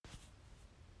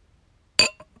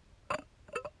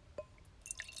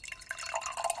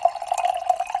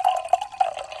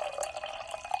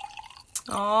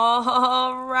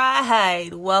All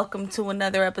right. Welcome to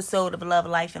another episode of Love,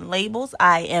 Life, and Labels.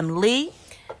 I am Lee.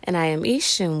 And I am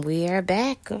Ish, and we are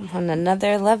back on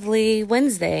another lovely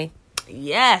Wednesday.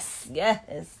 Yes.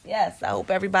 I hope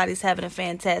everybody's having a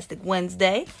fantastic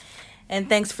Wednesday. And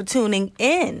thanks for tuning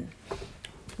in.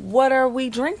 What are we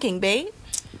drinking, babe?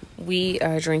 We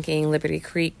are drinking Liberty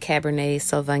Creek Cabernet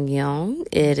Sauvignon.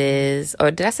 It is, or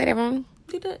did I say that wrong?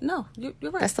 You did? No, you're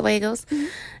right. That's the way it goes. Mm-hmm.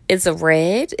 It's a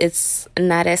red. It's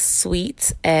not as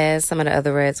sweet as some of the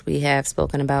other reds we have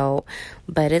spoken about,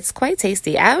 but it's quite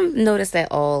tasty. I've noticed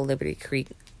that all Liberty Creek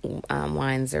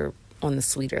wines are on the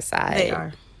sweeter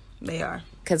side. They are.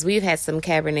 Because we've had some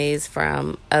Cabernets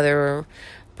from other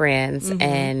brands,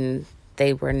 and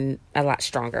they were a lot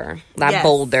stronger, a lot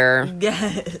bolder.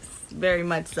 Yes, very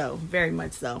much so.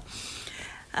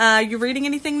 You reading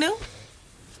anything new?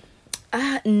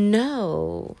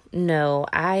 No.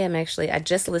 I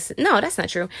just listened. No, that's not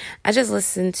true. I just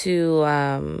listened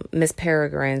to Miss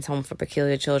Peregrine's Home for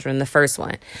Peculiar Children, the first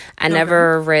one. I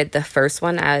never read the first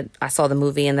one. I saw the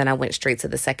movie and then I went straight to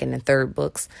the second and third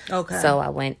books. Okay. So I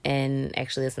went and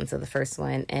actually listened to the first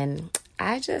one, and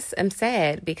I just am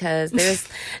sad because there's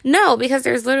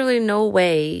literally no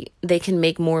way they can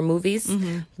make more movies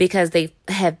because they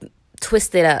have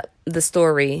twisted up the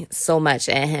story so much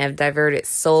and have diverted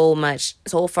so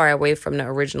far away from the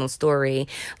original story.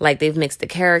 Like, they've mixed the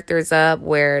characters up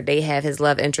where they have his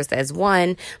love interest as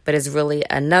one, but it's really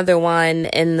another one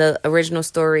in the original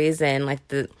stories, and like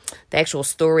the actual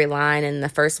storyline in the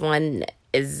first one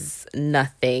is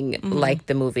nothing like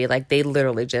the movie. Like, they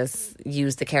literally just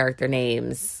used the character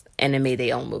names and then made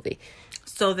their own movie.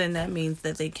 So then that means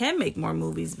that they can make more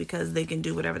movies because they can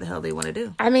do whatever the hell they want to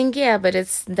do. I mean, yeah, but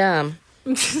it's dumb.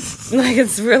 Like,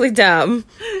 it's really dumb.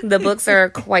 The books are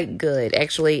quite good,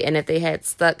 actually. And if they had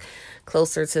stuck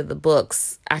closer to the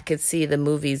books, I could see the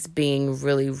movies being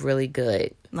really, really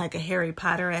good. Like a Harry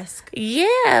Potter-esque?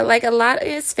 Yeah, like a lot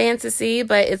is fantasy,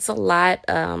 but it's a lot,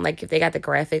 like if they got the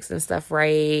graphics and stuff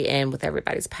right and with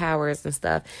everybody's powers and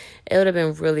stuff, it would have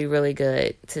been really, really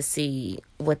good to see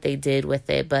what they did with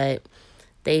it. But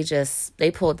they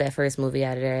pulled that first movie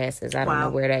out of their asses. I don't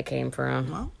know where that came from.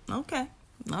 Well, okay.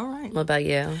 All right. What about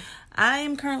you? I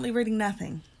am currently reading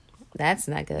nothing. That's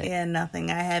not good. Yeah, nothing.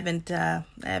 I haven't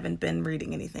been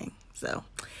reading anything. So,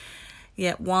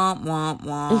 yeah, womp, womp,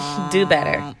 womp. Do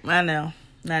better. I know.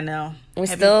 We're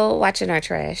still watching our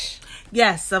trash.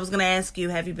 Yes, I was going to ask you,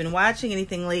 have you been watching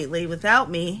anything lately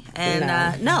without me?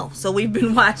 And no. So we've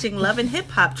been watching Love and Hip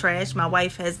Hop Trash. My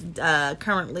wife has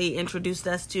currently introduced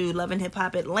us to Love and Hip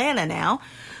Hop Atlanta now.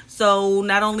 So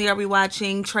not only are we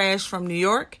watching trash from New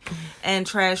York and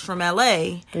trash from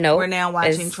LA, we're now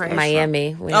watching trash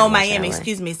Miami. from Miami.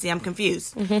 Excuse me. See, I'm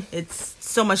confused. It's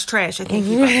so much trash I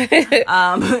can't keep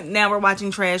up. Now we're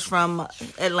watching trash from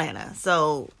Atlanta.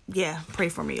 So yeah, pray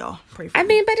for me, y'all. Pray for me. I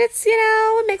mean, but it's,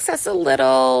 it makes us a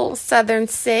little Southern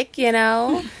sick,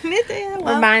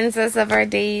 Reminds us of our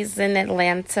days in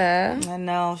Atlanta. I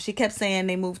know. She kept saying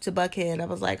they moved to Buckhead. I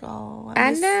was like, oh,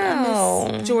 I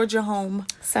miss Georgia home.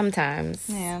 Sometimes.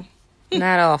 Yeah.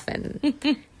 Not often.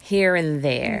 Here and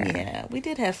there. Yeah, we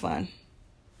did have fun.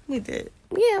 We did.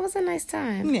 Yeah, it was a nice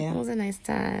time. Yeah. It was a nice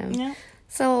time. Yeah.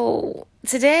 So,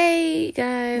 today,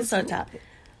 guys. What's our topic?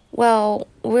 Well,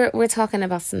 we're talking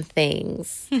about some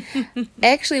things.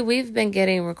 Actually, we've been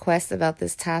getting requests about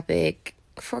this topic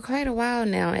for quite a while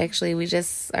now. Actually, we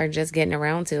are just getting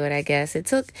around to it, I guess. It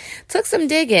took some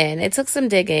digging.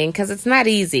 Because it's not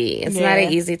easy. It's not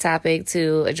an easy topic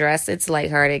to address. It's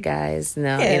lighthearted, guys.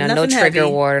 No, no trigger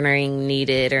warning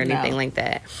needed or anything like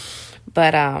that.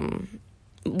 But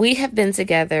we have been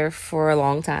together for a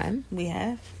long time. We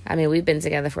have. I mean, we've been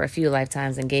together for a few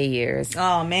lifetimes in gay years.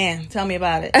 Oh, man. Tell me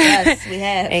about it. Yes, we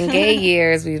have. In gay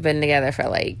years, we've been together for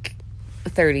like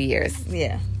 30 years.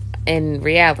 Yeah. In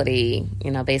reality,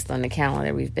 based on the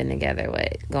calendar, we've been together,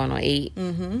 going on 8?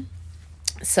 Mm-hmm.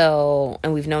 So,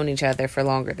 and we've known each other for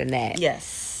longer than that.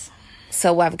 Yes.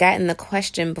 So I've gotten the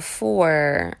question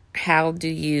before, how do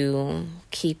you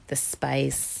keep the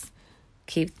spice,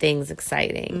 keep things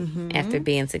exciting after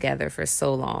being together for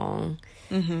so long?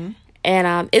 Mm-hmm.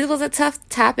 And it was a tough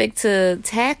topic to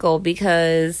tackle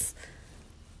because,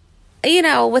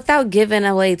 without giving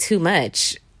away too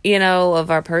much,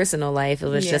 of our personal life, it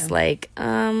was just like,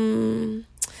 I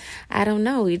don't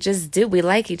know. We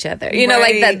like each other.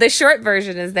 Like the short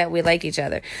version is that we like each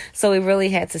other. So we really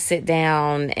had to sit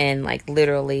down and like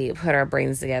literally put our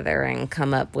brains together and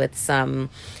come up with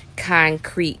some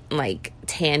concrete, like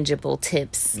tangible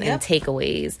tips and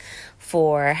takeaways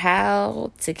for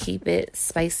how to keep it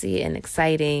spicy and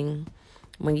exciting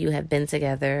when you have been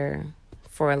together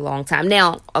for a long time.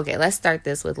 Now, okay, let's start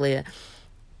this with Leah.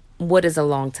 What is a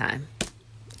long time?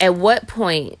 At what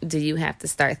point do you have to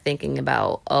start thinking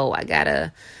about, oh, I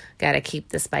gotta keep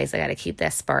the spice, I gotta keep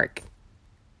that spark?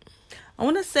 I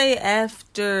want to say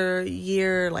after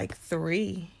year like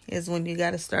 3 is when you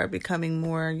got to start becoming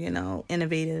more,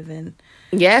 innovative and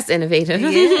yes, innovative. Yeah,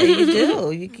 you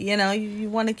do. You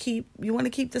want to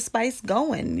keep the spice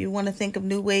going. You want to think of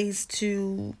new ways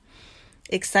to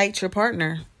excite your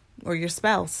partner or your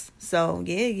spouse. So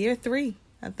yeah, year 3.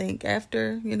 I think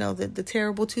after, the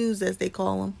terrible twos, as they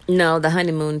call them. No, the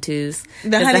honeymoon twos.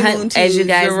 The honeymoon twos, as you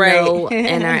guys know, right.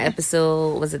 in our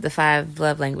episode, was it the 5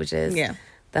 love languages? Yeah.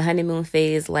 The honeymoon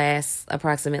phase lasts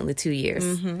approximately 2 years.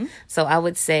 Mm-hmm. So I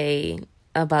would say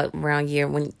about around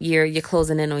you're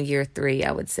closing in on year 3,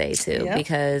 I would say too. Yep.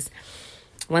 Because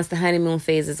once the honeymoon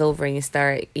phase is over and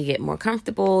you get more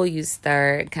comfortable, you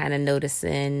start kind of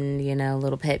noticing,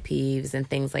 little pet peeves and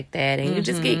things like that. And you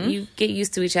just get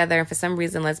used to each other. And for some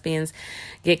reason, lesbians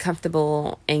get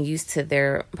comfortable and used to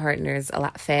their partners a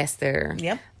lot faster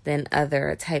than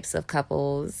other types of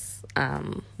couples,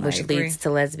 which leads to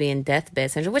lesbian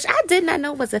deathbed syndrome, which I did not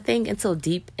know was a thing until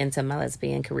deep into my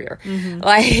lesbian career. Mm-hmm.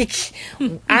 Like,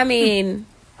 I mean,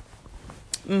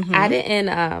 I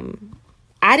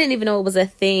didn't even know it was a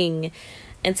thing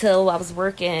until I was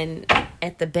working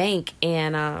at the bank,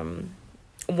 and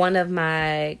one of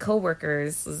my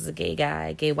coworkers was a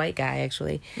gay white guy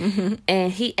actually,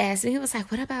 and he asked me, he was like,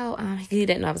 "What about?" He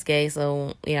didn't know I was gay,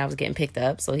 so I was getting picked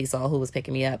up, so he saw who was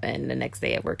picking me up, and the next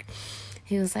day at work,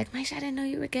 he was like, "Maisha, I didn't know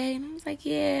you were gay," and I was like,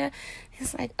 "Yeah."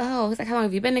 He's like, "Oh," he's like, "How long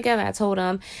have you been together?" I told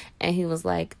him, and he was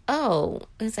like, "Oh,"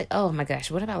 he's like, "Oh my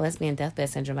gosh, what about lesbian deathbed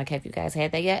syndrome? Like, have you guys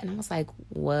had that yet?" And I was like,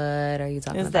 "What are you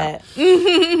talking about?"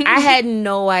 I had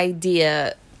no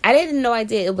idea. I didn't know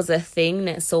idea it was a thing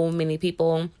that so many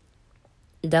people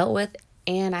dealt with,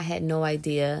 and I had no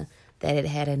idea that it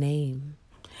had a name.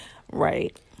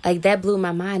 Right. Like, that blew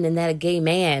my mind, and that a gay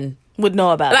man would know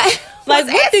about it. Like,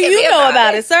 what do you know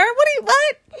about it, sir?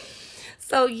 What?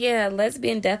 So, yeah,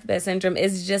 lesbian deathbed syndrome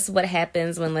is just what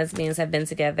happens when lesbians have been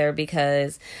together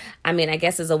because, I mean, I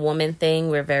guess it's a woman thing.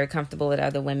 We're very comfortable with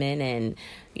other women and,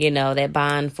 that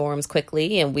bond forms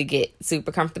quickly and we get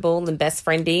super comfortable and best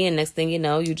friendy. And next thing you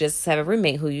know, you just have a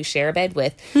roommate who you share a bed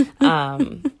with.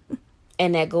 And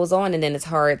that goes on and then it's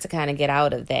hard to kind of get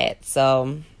out of that.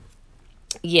 So,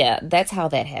 yeah, that's how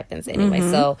that happens anyway.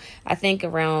 So I think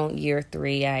around year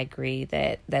 3, I agree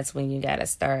that that's when you got to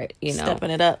start,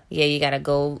 stepping it up. Yeah, you got to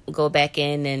go back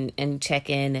in and check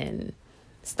in and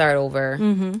start over,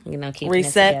 keeping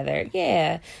reset. It together.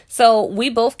 Yeah. So we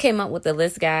both came up with the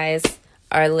list, guys.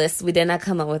 Our list. We did not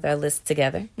come up with our list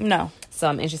together. No. So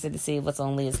I'm interested to see what's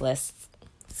on Leah's list.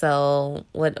 So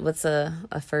what's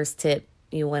a first tip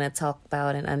you want to talk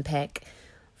about and unpack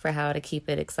for how to keep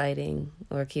it exciting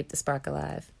or keep the spark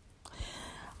alive?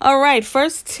 All right,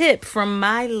 first tip from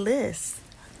my list,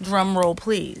 drum roll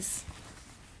please,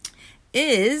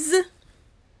 is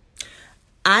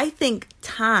I think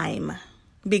time,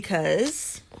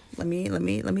 because let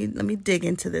me dig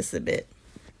into this a bit.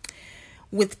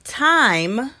 With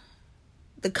time,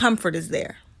 the comfort is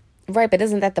there. Right, but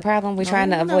isn't that the problem? We're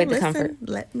trying to avoid the comfort.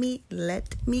 Let me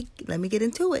get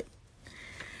into it.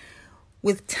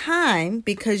 With time,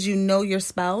 because you know your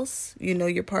spouse, you know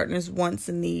your partner's wants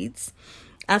and needs,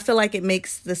 I feel like it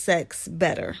makes the sex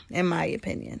better, in my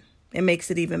opinion. It makes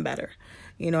it even better.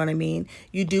 You know what I mean?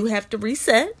 You do have to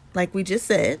reset, like we just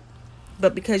said,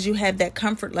 but because you have that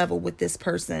comfort level with this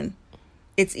person,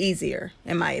 it's easier,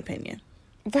 in my opinion.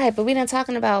 Right, but we're not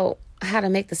talking about how to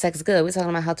make the sex good. We're talking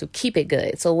about how to keep it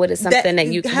good. So what is something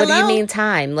what do you mean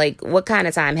time? Like, what kind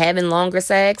of time? Having longer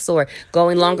sex or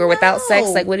going longer without sex?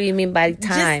 Like, what do you mean by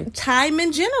time? Just time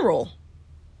in general.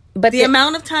 But the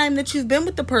amount of time that you've been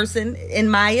with the person, in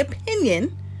my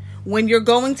opinion, when you're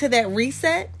going to that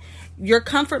reset, your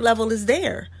comfort level is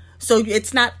there. So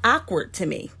it's not awkward to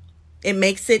me. It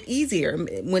makes it easier.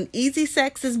 When easy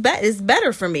sex is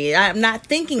better for me. I'm not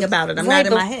thinking about it. I'm not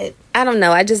in my head. I don't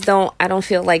know. I don't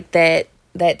feel like that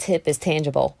tip is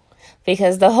tangible,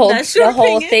 because the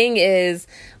whole thing is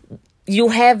you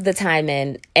have the time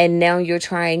in and now you're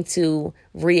trying to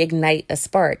reignite a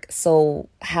spark. So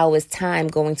how is time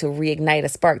going to reignite a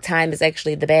spark? Time is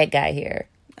actually the bad guy here.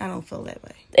 I don't feel that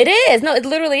way. It is. No, it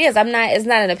literally is. It's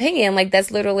not an opinion. Like,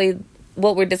 that's literally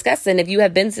what we're discussing. If you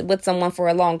have been with someone for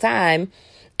a long time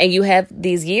and you have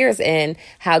these years in,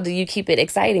 how do you keep it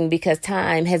exciting? Because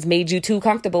time has made you too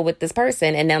comfortable with this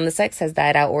person and now the sex has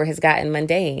died out or has gotten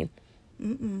mundane.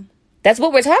 Mm-mm. That's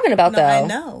what we're talking about, though. I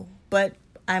know, but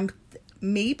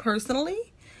me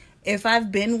personally, if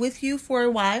I've been with you for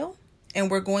a while and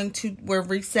we're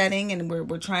resetting, and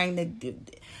we're trying to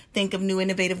think of new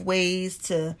innovative ways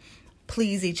to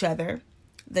please each other.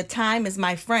 The time is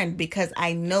my friend because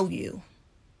I know you.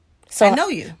 So I know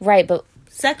you. Right, but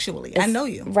sexually, I know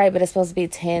you. Right, but it's supposed to be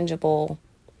tangible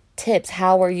tips.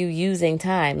 How are you using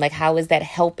time? Like, how is that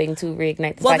helping to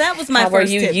reignite the Well, that was my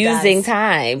first tip. How are you using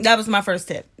time? That was my first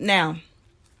tip. Now,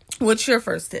 what's your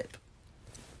first tip?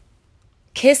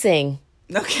 Kissing.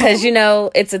 Okay.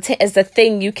 Because, it's a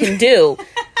thing you can do.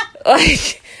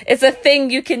 Like, it's a thing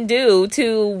you can do to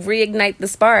reignite the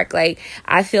spark. Like,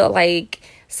 I feel like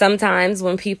sometimes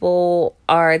when people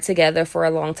are together for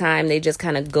a long time, they just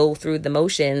kind of go through the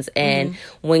motions. And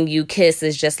when you kiss,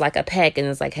 it's just like a peck, and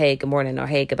it's like, hey, good morning, or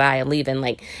hey, goodbye, I'm leaving.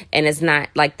 Like, and it's not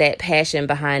like that passion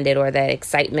behind it, or that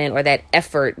excitement, or that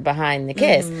effort behind the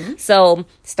kiss. So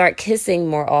start kissing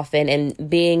more often and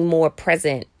being more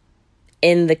present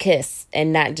in the kiss,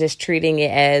 and not just treating it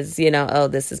as, oh,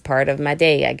 this is part of my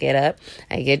day. I get up,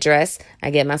 I get dressed, I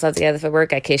get myself together for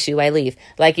work, I kiss you, I leave.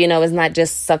 Like, it's not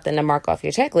just something to mark off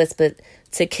your checklist, but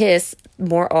to kiss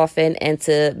more often and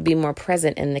to be more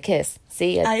present in the kiss.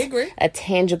 See, I agree. A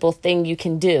tangible thing you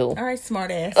can do. All right, smart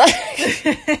ass.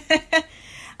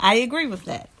 I agree with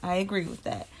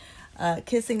that.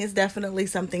 Kissing is definitely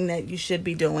something that you should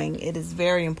be doing. It is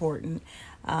very important.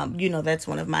 That's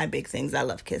one of my big things. I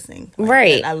love kissing.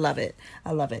 Right. I love it.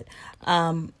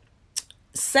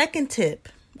 Second tip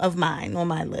of mine on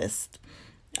my list.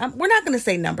 We're not going to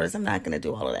say numbers. I'm not going to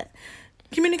do all of that.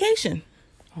 Communication.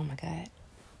 Oh my God.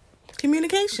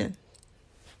 Communication.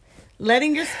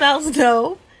 Letting your spouse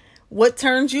know what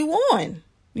turns you on.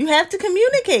 You have to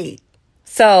communicate.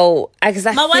 So, because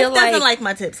my wife doesn't like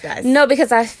my tips, guys. No,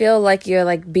 because I feel like you're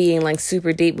like being like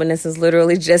super deep when this is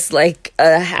literally just like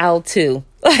a how-to,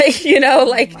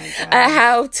 like, a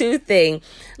how-to thing.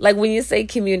 Like, when you say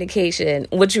communication,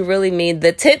 what you really mean,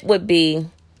 the tip would be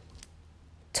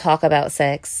talk about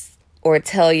sex or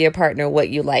tell your partner what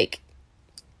you like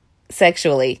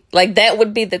sexually. Like, that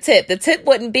would be the tip. The tip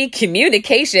wouldn't be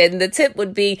communication. The tip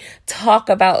would be talk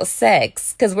about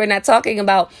sex, because we're not talking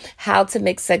about how to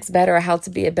make sex better or how to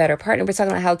be a better partner. We're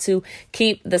talking about how to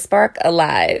keep the spark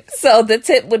alive. So the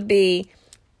tip would be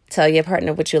tell your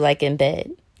partner what you like in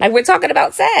bed. Like, we're talking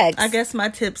about sex. I guess my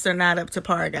tips are not up to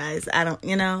par, guys. I don't,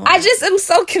 I just am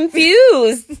so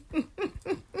confused.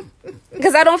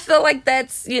 Because I don't feel like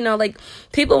that's, like,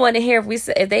 people want to hear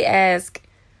if they ask,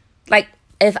 like,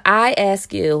 if I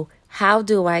ask you, how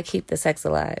do I keep the sex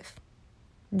alive?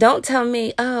 Don't tell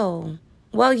me, oh,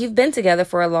 well, you've been together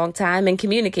for a long time, and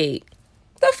communicate.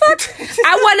 The fuck?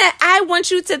 I want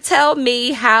you to tell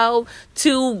me how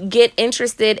to get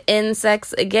interested in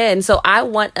sex again. So I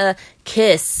want a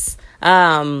kiss,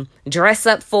 dress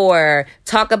up for,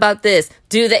 talk about this,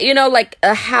 do that, like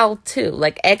a how to,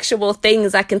 like actual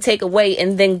things I can take away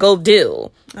and then go do.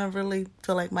 I really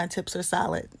feel like my tips are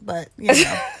solid, but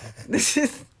this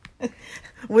is.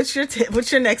 What's your tip?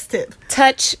 What's your next tip?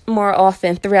 Touch more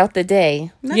often throughout the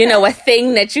day. Okay. A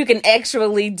thing that you can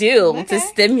actually do to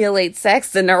stimulate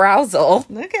sex and arousal.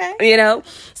 Okay.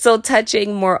 So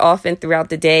touching more often throughout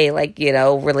the day, like,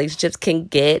 relationships can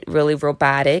get really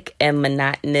robotic and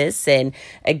monotonous, and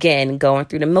again, going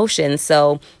through the motions.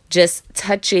 So just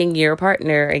touching your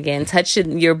partner again,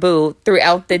 touching your boo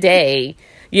throughout the day.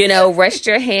 Rest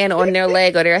your hand on their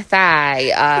leg or their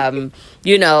thigh,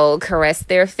 caress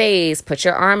their face, put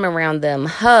your arm around them,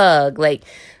 hug. Like,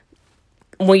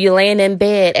 when you're laying in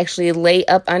bed, actually lay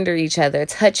up under each other,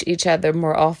 touch each other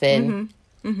more often.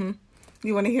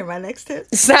 You want to hear my next tip?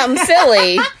 Something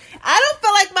silly. I don't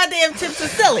feel like my damn tips are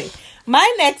silly.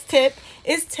 My next tip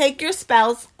is take your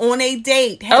spouse on a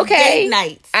date. Have date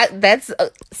nights.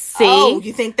 See? Oh,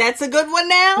 you think that's a good one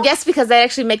now? Yes, because that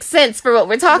actually makes sense for what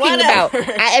we're talking about.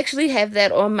 I actually have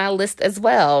that on my list as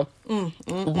well.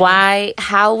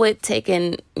 How would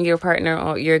taking your partner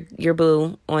or your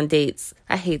boo on dates?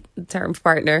 I hate the term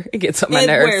partner. It gets on my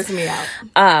nerves. It wears me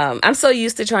out. I'm so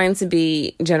used to trying to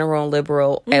be general and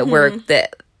liberal at work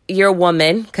that you're a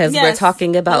woman, because we're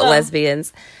talking about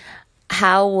lesbians.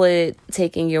 How would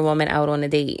taking your woman out on a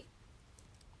date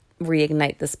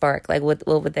reignite the spark? Like, what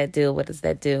would that do? What does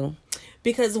that do?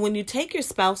 Because when you take your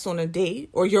spouse on a date,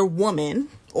 or your woman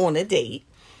on a date,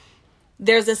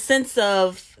 there's a sense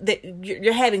of that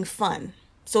you're having fun.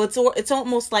 So it's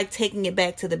almost like taking it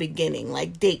back to the beginning,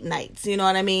 like date nights. You know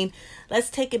what I mean? Let's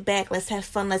take it back. Let's have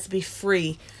fun. Let's be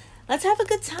free. Let's have a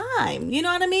good time. You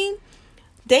know what I mean?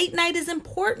 Date night is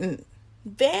important.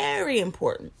 Very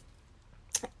important.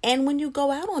 And when you go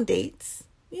out on dates,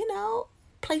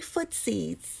 play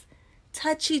footsies,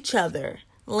 touch each other,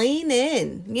 lean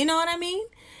in. You know what I mean?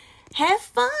 Have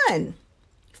fun.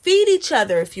 Feed each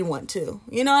other if you want to.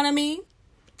 You know what I mean?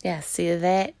 Yeah, see,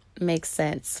 that makes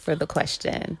sense for the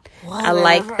question. Whatever. I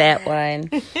like that one.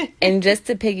 And just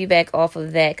to piggyback off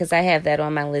of that, because I have that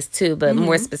on my list too, but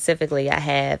more specifically, I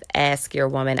have ask your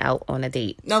woman out on a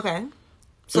date. Okay.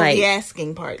 So like, the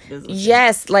asking part.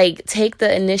 Yes, like take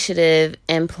the initiative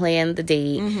and plan the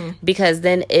date because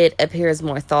then it appears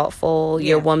more thoughtful.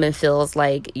 Yeah. Your woman feels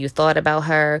like you thought about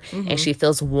her and she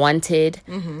feels wanted.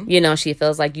 You know, she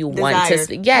feels like you Desired. want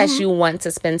to, yes, you want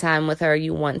to spend time with her.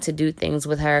 You want to do things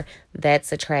with her.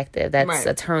 That's attractive. That's Right.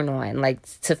 a turn on, like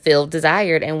to feel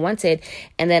desired and wanted.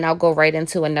 And then I'll go right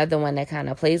into another one that kind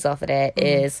of plays off of that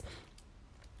is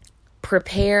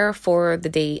prepare for the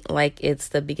date like it's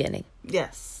the beginning.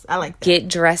 Yes, I like that. Get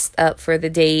dressed up for the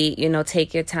date, you know,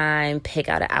 take your time, pick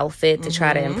out an outfit to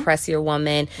try to impress your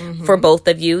woman for both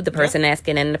of you, the person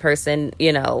asking and the person,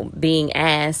 you know, being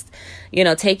asked. You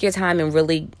know, take your time and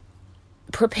really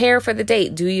prepare for the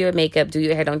date. Do your makeup, do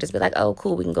your hair. Don't just be like, oh,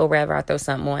 cool, we can go wherever, I'll throw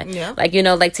something on. Yeah. Like, you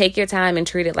know, like take your time and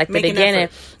treat it like Make the an beginning.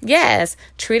 effort. Yes.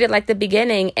 Treat it like the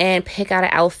beginning and pick out an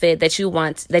outfit that you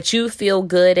want, that you feel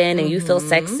good in and you feel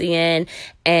sexy in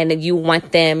and you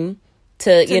want them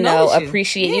to you know, notice you.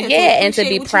 appreciate you. Yeah, Yeah. to And to be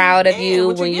appreciate proud of what you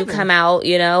you're when you giving. come out,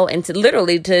 you know, and to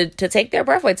literally to take their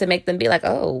breath away, to make them be like,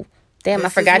 oh, damn, This I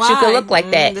is forgot you why. could look like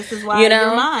that. This is why you know,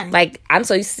 you're mine. like I'm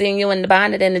so used to seeing you in the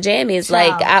bonnet and the jammies,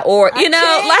 Child. like you know,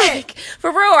 can't. like for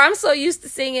real. I'm so used to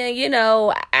singing. You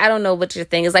know, I don't know what your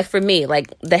thing is. Like for me,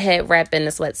 like the head wrap in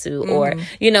the sweatsuit, or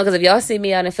you know, because if y'all see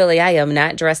me out in Philly, I am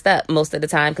not dressed up most of the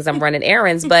time because I'm running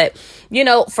errands. But you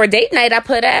know, for date night, I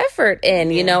put effort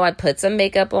in. You know, I put some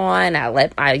makeup on.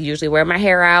 I usually wear my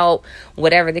hair out.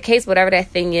 Whatever the case, whatever that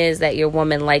thing is that your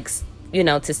woman likes, you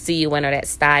know, to see you in, or that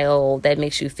style that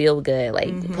makes you feel good.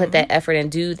 Like put that effort and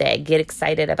do that. Get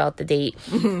excited about the date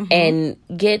and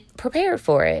get prepared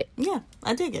for it. Yeah,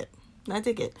 I dig it. I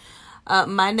dig it.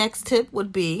 My next tip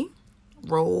would be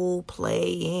role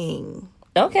playing.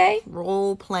 Okay.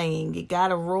 Role playing. You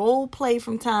gotta role play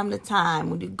from time to time.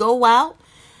 When you go out,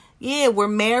 yeah, we're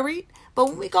married, but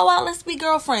when we go out, let's be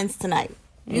girlfriends tonight.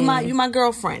 You my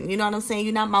girlfriend. You know what I'm saying?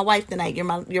 You're not my wife tonight. You're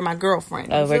my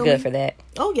girlfriend. Oh, You we're feel good me? for that.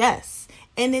 Oh yes.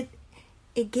 And it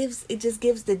just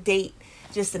gives the date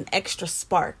just an extra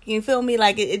spark. You feel me?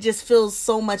 Like it just feels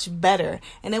so much better.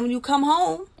 And then when you come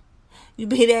home, you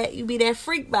be that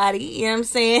freak body, you know what I'm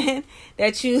saying?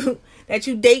 that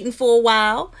you dating for a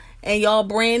while and y'all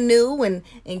brand new and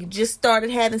you just started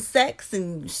having sex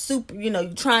and super, you know,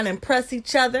 you're trying to impress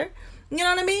each other. You know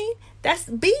what I mean? That's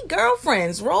be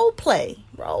girlfriends. Role play.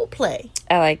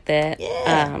 I like that.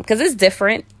 Yeah. Because it's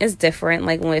different. It's different.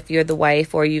 Like if you're the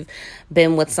wife or you've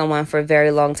been with someone for a very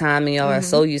long time and y'all are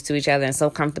so used to each other and so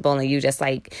comfortable, and you just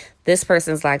like, this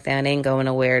person's locked down, they ain't going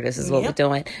nowhere. This is what we're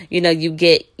doing. You know, you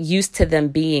get used to them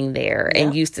being there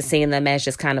and used to seeing them as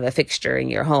just kind of a fixture in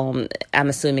your home. I'm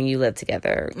assuming you live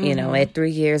together. You know, at 3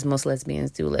 years, most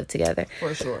lesbians do live together.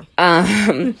 For sure.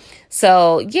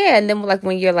 So yeah, and then like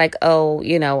when you're like, oh,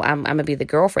 you know, I'm gonna be the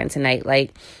girlfriend tonight,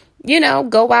 like, you know,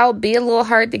 go out, be a little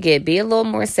hard to get, be a little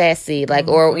more sassy, like,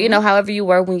 or you know, however you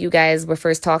were when you guys were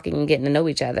first talking and getting to know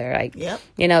each other, like,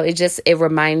 you know, it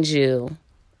reminds you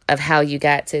of how you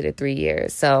got to the 3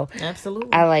 years. So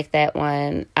Absolutely, I like that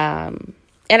one.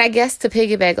 And I guess to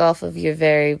piggyback off of your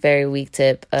very, very weak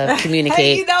tip of communicate,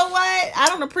 Hey, you know what? I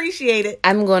don't appreciate it.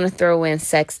 I'm going to throw in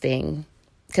sexting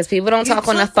because people don't talk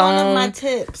on the took one of phone. my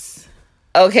tips.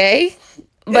 Okay.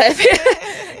 But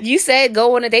you said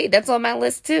go on a date. That's on my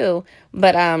list too.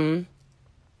 But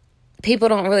people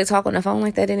don't really talk on the phone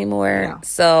like that anymore. No.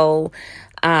 So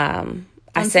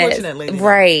I said, Unfortunately, they don't.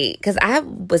 right, because I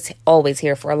was always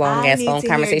here for a long ass need phone to hear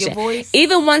your conversation. voice.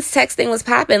 Even once texting was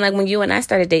popping, like when you and I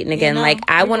started dating again, know, like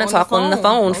I we want were to on the talk on the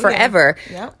phone. phone Oh, yeah. forever.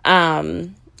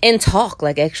 Yep. And talk,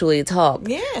 like actually talk.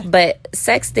 Yeah. But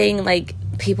sexting, like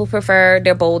people prefer,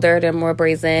 they're bolder, they're more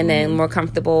brazen and more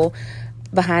comfortable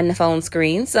behind the phone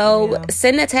screen. So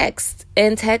send a text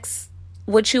and text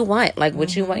what you want, like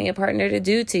what you want your partner to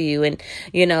do to you, and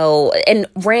you know, and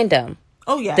random.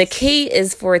 Oh yes. The key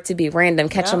is for it to be random,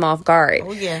 catch them off guard.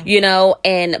 Oh, yeah. You know,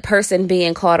 and person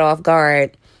being caught off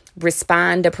guard,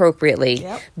 respond appropriately.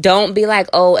 Yep. Don't be like,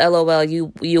 oh, LOL,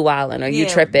 you wildin' or you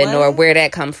tripping what? or where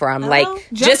that come from. Like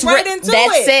Jump right into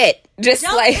that's it. Just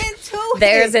Jump like into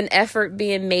there's it. an effort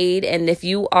being made, and if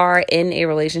you are in a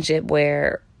relationship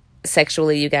where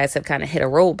sexually you guys have kind of hit a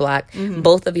roadblock,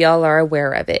 both of y'all are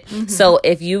aware of it. So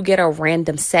if you get a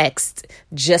random sext,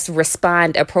 just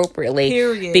respond appropriately.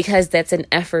 Period. Because that's an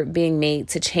effort being made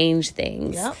to change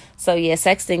things. Yep. So yeah,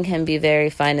 sexting can be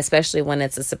very fun, especially when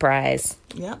it's a surprise.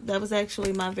 Yep, that was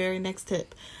actually my very next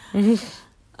tip.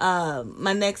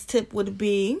 My next tip would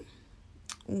be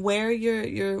Wear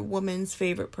your woman's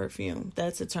favorite perfume.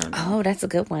 That's a turn on. Oh, that's a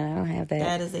good one. I don't have that.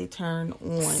 That is a turn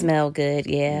on. Smell good,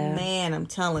 yeah. Man, I'm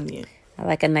telling you. I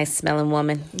like a nice smelling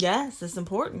woman. Yes, it's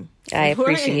important. I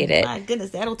appreciate it. My goodness,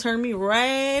 that'll turn me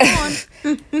right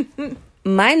on.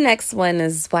 My next one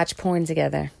is watch porn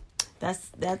together.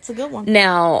 That's a good one.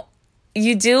 Now,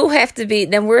 you do have to be,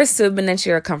 then we're assuming that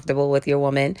you're comfortable with your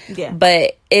woman. Yeah.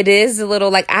 But it is a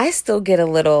little, like, I still get a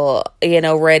little,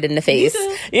 red in the face.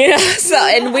 So,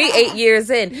 and we 8 years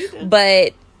in.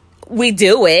 But we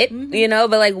do it,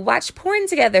 but like watch porn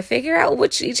together, figure out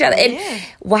which each other, and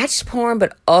watch porn,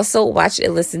 but also watch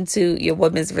and listen to your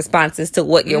woman's responses to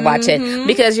what you're watching,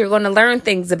 because you're going to learn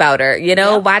things about her.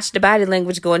 Watch the body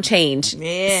language going to change.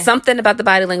 Yeah. Something about the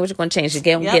body language going to change. She's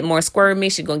going to get more squirmy.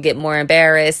 She's going to get more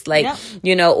embarrassed,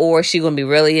 or she's going to be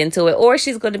really into it, or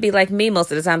she's going to be like me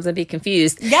most of the times and be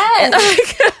confused. Yes.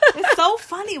 It's so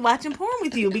funny watching porn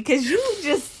with you because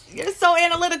you're so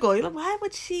analytical. You're like, why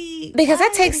would she? Because I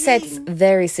take sex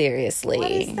very seriously.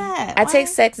 What is that? I take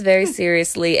sex very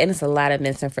seriously, and it's a lot of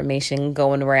misinformation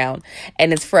going around,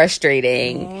 and it's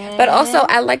frustrating. Yeah. But also,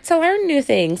 I like to learn new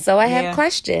things, so I have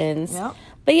questions. Yep.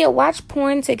 But yeah, watch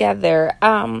porn together.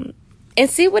 And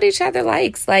see what each other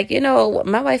likes. Like,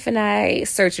 my wife and I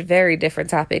search very different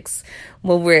topics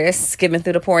when we're skimming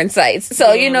through the porn sites.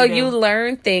 So, you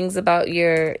learn things about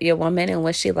your woman and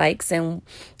what she likes and,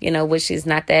 what she's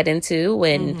not that into.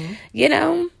 And,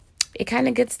 it kind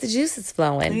of gets the juices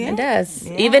flowing. Yeah. It does.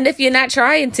 Yeah. Even if you're not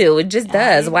trying to, it just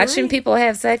does. Watching people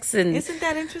have sex. And isn't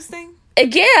that interesting?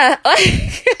 Yeah,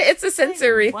 it's a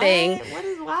sensory thing.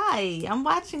 Why? I'm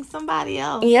watching somebody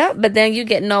else. Yeah, but then you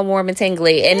get all warm and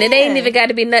tingly, and it ain't even got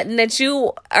to be nothing that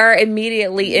you are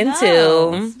immediately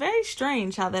into. It's very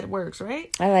strange how that works,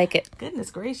 right? I like it.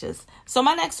 Goodness gracious. So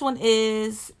my next one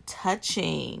is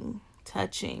touching.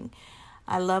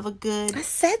 I love a good... I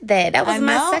said that. That was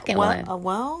my second one.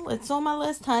 Well, it's on my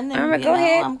list, hon. And, all right, go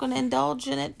ahead. I'm going to indulge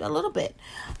in it a little bit.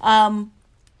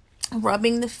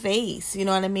 Rubbing the face, you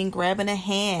know what I mean? Grabbing a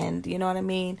hand, you know what I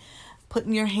mean?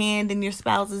 Putting your hand in your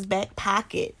spouse's back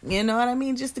pocket, you know what I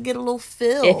mean? Just to get a little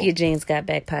feel. If your jeans got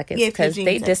back pockets, because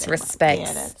they disrespect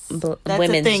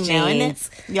women's jeans. Now, isn't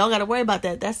it? Y'all got to worry about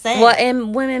that. That's sad. Well,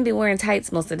 and women be wearing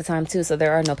tights most of the time, too, so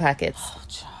there are no pockets. Oh,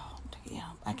 child. Yeah,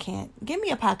 I can't. Give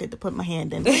me a pocket to put my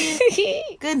hand in.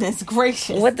 Goodness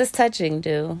gracious. What does touching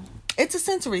do? It's a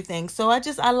sensory thing. So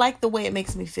I like the way it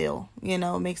makes me feel.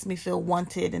 It makes me feel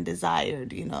wanted and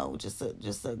desired. Just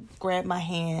to grab my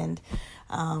hand,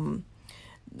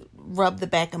 rub the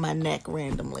back of my neck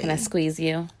randomly. Can I squeeze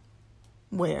you?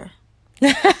 Where?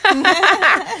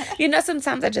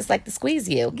 Sometimes I just like to squeeze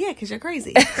you. Yeah, because you're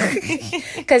crazy.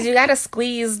 Because you got to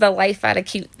squeeze the life out of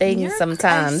cute things you're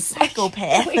sometimes. A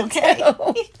psychopath, okay?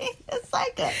 A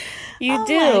psycho. You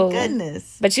do. Oh, my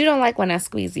goodness. But you don't like when I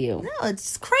squeeze you. No,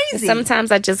 it's crazy.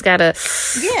 Sometimes I just got to...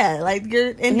 Yeah, like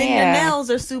then your nails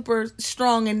are super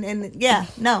strong and yeah,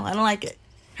 no, I don't like it.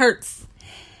 Hurts.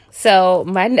 So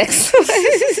my next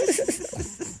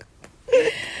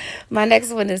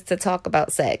one is to talk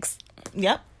about sex.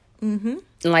 Yep. Mm-hmm.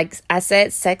 Like I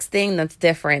said, sexting, that's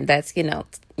different. That's,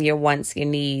 your wants, your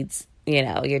needs,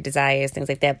 your desires, things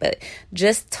like that. But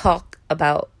just talk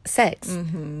about sex.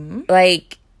 Mm-hmm.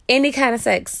 Like any kind of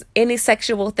sex, any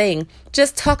sexual thing.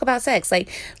 Just talk about sex. Like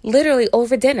literally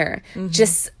over dinner. Mm-hmm.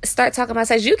 Just start talking about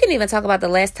sex. You can even talk about the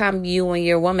last time you and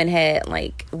your woman had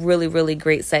like really, really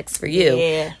great sex for you.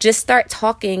 Yeah. Just start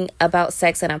talking about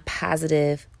sex in a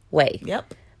positive way.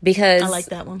 Yep. Because I like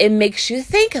that one. It makes you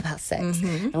think about sex.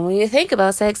 Mm-hmm. And when you think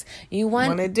about sex, you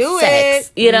want to do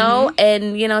sex. You know?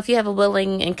 And, if you have a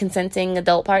willing and consenting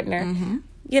adult partner,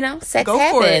 sex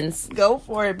happens. Go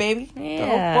for it, baby.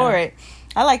 Yeah. Go for it.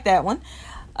 I like that one.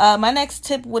 My next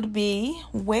tip would be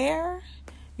wear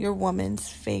your woman's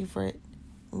favorite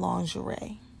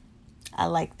lingerie. I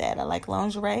like that. I like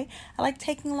lingerie. I like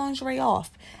taking lingerie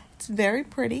off. It's very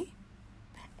pretty.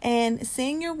 And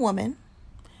seeing your woman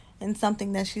in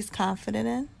something that she's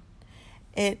confident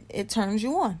in, it turns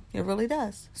you on. It really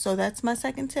does. So that's my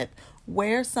second tip.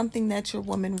 Wear something that your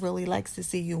woman really likes to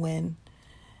see you in,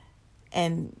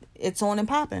 and it's on and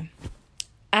popping.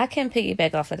 I can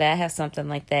piggyback off of that. I have something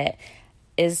like that,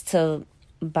 is to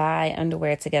buy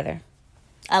underwear together.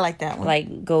 I like that one.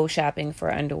 Like go shopping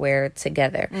for underwear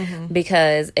together. Mm-hmm.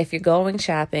 Because if you're going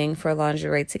shopping for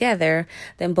lingerie together,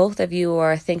 then both of you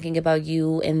are thinking about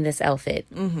you in this outfit.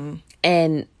 Mm-hmm.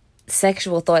 And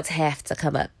sexual thoughts have to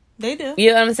come up. They do. You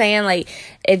know what I'm saying? Like,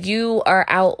 if you are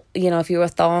out, if you're a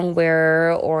thong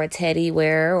wearer or a teddy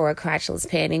wearer or a crotchless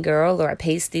panty girl or a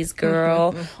pasties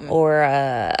girl or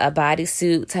a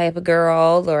bodysuit type of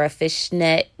girl or a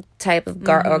fishnet type of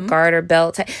or garter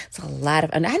belt type. It's a lot of.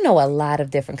 I know a lot of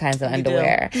different kinds of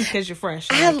underwear because you're fresh.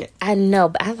 I know,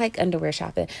 but I like underwear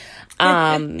shopping.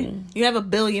 You have a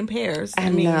billion pairs. I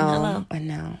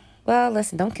know. Well,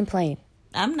 listen, don't complain.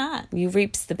 I'm not. You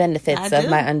reaps the benefits of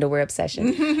my underwear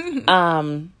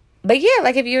obsession. But yeah,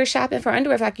 like if you're shopping for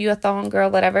underwear, if like you a thong girl,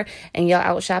 whatever, and y'all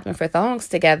out shopping for thongs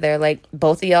together, like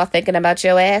both of y'all thinking about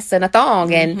your ass and a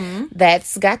thong, and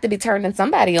that's got to be turning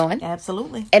somebody on.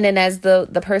 Absolutely. And then as the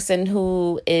person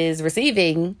who is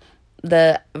receiving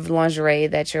the lingerie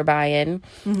that you're buying,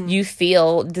 you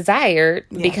feel desired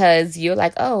because you're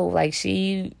like, oh, like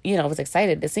she, was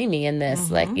excited to see me in this,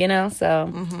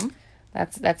 so.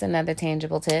 That's another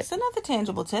tangible tip. It's another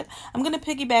tangible tip. I'm going to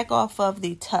piggyback off of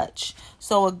the touch.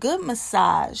 So a good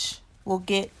massage will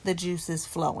get the juices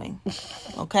flowing.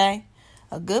 Okay?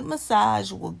 A good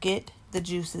massage will get the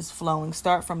juices flowing.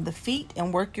 Start from the feet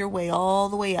and work your way all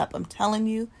the way up. I'm telling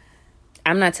you.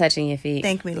 I'm not touching your feet.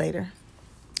 Thank me later.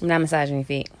 I'm not massaging your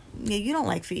feet. Yeah, you don't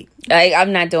like feet.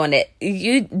 I'm not doing it.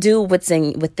 You do what's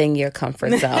within your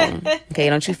comfort zone. Okay?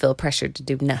 Don't you feel pressured to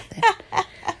do nothing.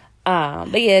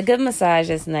 But yeah, a good massage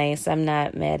is nice. I'm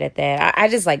not mad at that. I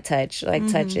just like touch. Like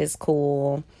touch is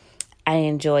cool. I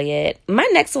enjoy it. My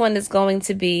next one is going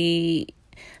to be,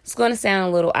 it's going to sound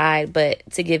a little odd, but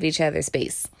to give each other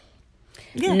space.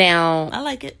 Yeah. Now, I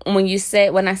like it.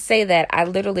 When I say that, I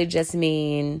literally just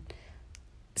mean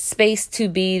space to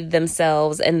be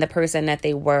themselves and the person that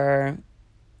they were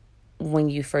when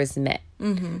you first met.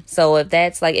 So if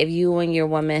that's like, if you and your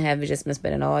woman have just been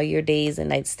spending all your days and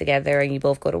nights together, and you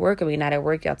both go to work, and when you're not at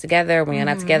work, y'all together. When you're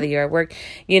not together, you're at work.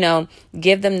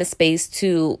 Give them the space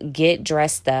to get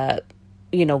dressed up,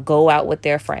 go out with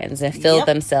their friends and feel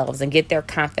themselves and get their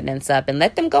confidence up, and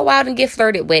let them go out and get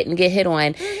flirted with and get hit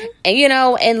on, and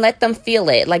and let them feel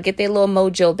it, like get their little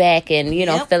mojo back, and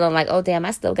feeling like, oh damn,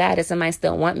 I still got it, somebody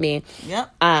still want me.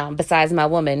 Besides my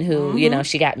woman who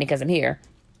she got me because I'm here.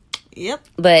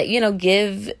 But,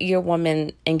 give your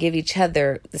woman and give each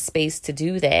other the space to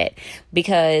do that,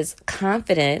 because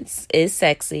confidence is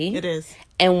sexy. It is.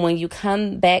 And when you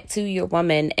come back to your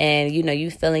woman and, you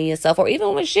feeling yourself, or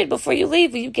even when shit before you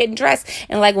leave, when you getting dressed,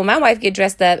 and like when my wife get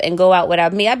dressed up and go out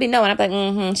without me, I be knowing, I'm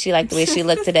like, she like the way she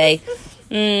looked today.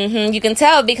 You can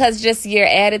tell, because just your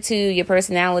attitude, your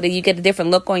personality, you get a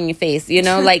different look on your face,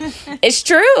 like it's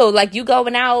true. Like you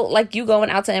going out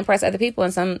to impress other people,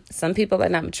 and some people are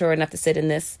not mature enough to sit in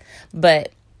this,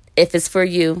 but if it's for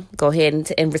you, go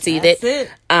ahead and receive it.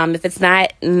 If it's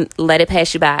not, let it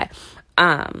pass you by.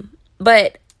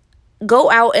 But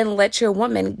go out and let your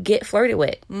woman get flirted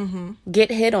with, get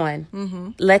hit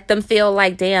on, let them feel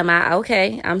like, damn,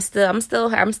 I'm still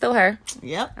her. I'm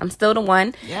still the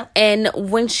one. And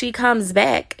when she comes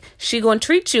back, she gonna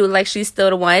treat you like she's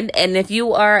still the one. And if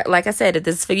you are, like I said, if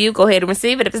this is for you, go ahead and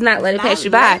receive it. If it's not, let it pass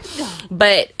you by.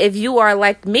 But if you are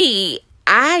like me,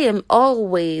 I am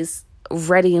always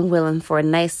ready and willing for a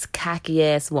nice cocky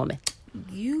ass woman.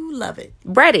 You love it.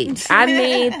 Ready. I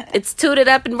mean, it's tooted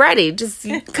up and ready. Just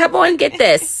come on, get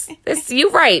this. You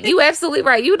right. You absolutely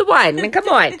right. You the one. I mean, come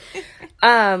on.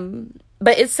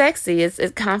 But it's sexy.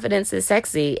 It's confidence is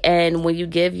sexy. And when you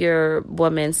give your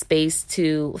woman space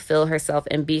to feel herself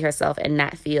and be herself, and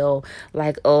not feel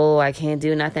like, oh, I can't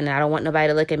do nothing. I don't want nobody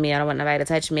to look at me. I don't want nobody to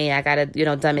touch me. I got to,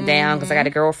 dumb it down because I got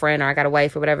a girlfriend or I got a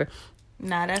wife or whatever.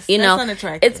 Nah, that's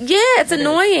unattractive. It's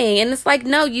annoying. And it's like,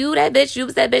 no, you that bitch, you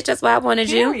was that bitch, that's why I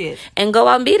wanted you. And go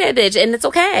out and be that bitch, and it's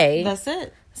okay. That's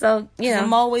it. So,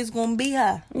 I'm always gonna be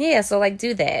her. Yeah, so like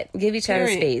do that. Give each other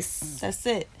space. That's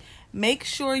it. Make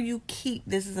sure you keep,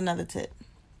 this is another tip.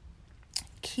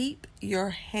 Keep your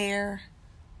hair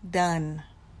done.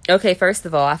 Okay, first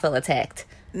of all, I feel attacked.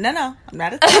 No, I'm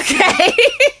not attacked. Okay.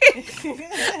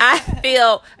 I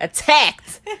feel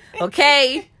attacked.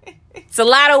 Okay? It's a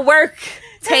lot of work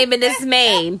taming this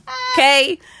mane,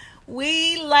 okay?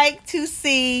 We like to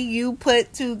see you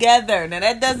put together. Now,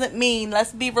 that doesn't mean,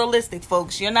 let's be realistic,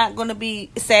 folks. You're not going to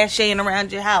be sashaying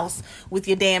around your house with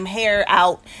your damn hair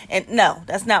out. And no,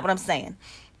 that's not what I'm saying.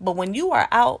 But when you are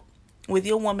out with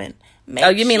your woman,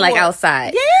 you mean like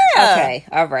outside? Yeah. Okay,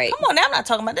 all right. Come on, now I'm not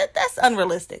talking about that. That's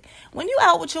unrealistic. When you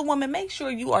out with your woman, make sure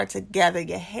you are together.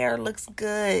 Your hair looks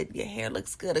good.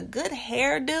 A good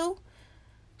hairdo.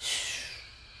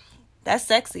 That's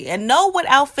sexy. And know what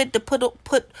outfit to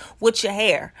put with your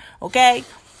hair, okay?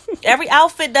 Every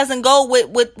outfit doesn't go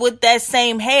with that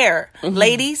same hair,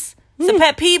 ladies. It's a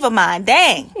pet peeve of mine.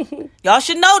 Dang. Y'all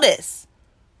should know this.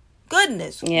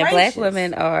 Goodness yeah, gracious. Black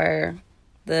women are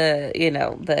the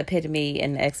epitome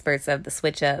and the experts of the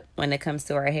switch up when it comes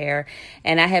to our hair.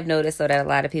 And I have noticed though that a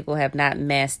lot of people have not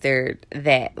mastered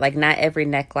that. Like, not every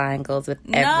neckline goes with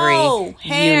every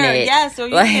hair, unit. yes, or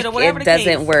unit, or whatever it the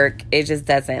doesn't case. work. It just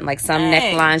doesn't. Like, some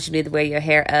necklines you need to wear your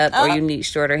hair up, or you need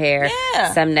shorter hair.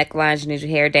 Yeah. Some necklines you need your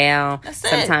hair down.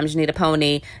 Sometimes you need a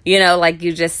pony. Like,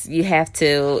 you have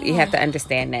to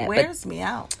understand that. Wears me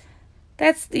out.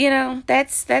 That's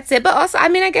it. But also, I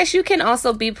mean, I guess you can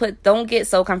also don't get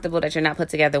so comfortable that you're not put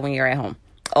together when you're at home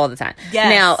all the time.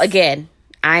 Yes. Now, again,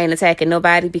 I ain't attacking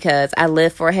nobody because I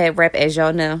live for a head wrap, as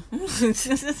y'all know.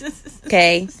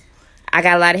 Okay? I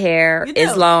got a lot of hair.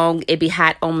 It's long. It be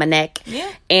hot on my neck.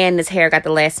 Yeah. And this hair got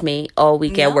to last me all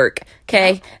week at work.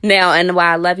 Okay? Now, and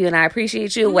while I love you and I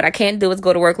appreciate you, what I can't do is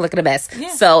go to work looking a mess.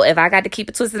 Yeah. So if I got to keep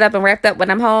it twisted up and wrapped up when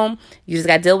I'm home, you just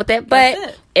got to deal with it.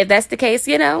 But if that's the case,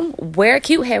 wear a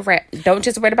cute hair wrap. Don't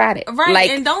just wear about it. Right.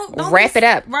 Like, and don't wrap it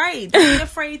up. Right. Don't be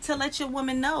afraid to let your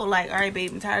woman know. Like, all right,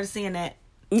 babe, I'm tired of seeing that.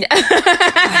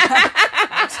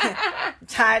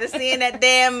 Tired of seeing that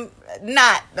damn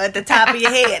knot at the top of your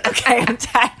head. Okay, I'm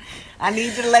tired. I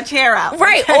need you to let your hair out.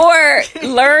 Right. Or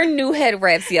learn new head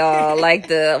wraps, y'all. Like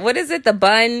the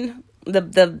bun,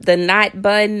 the knot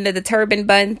bun, the turban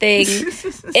bun thing.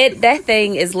 That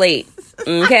thing is late.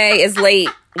 Okay, it's late.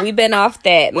 We've been off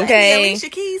that. Okay, Alicia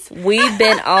Keys. We've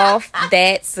been off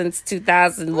that since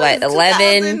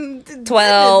 2011,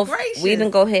 12. We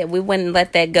didn't go ahead. We wouldn't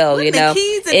let that go. The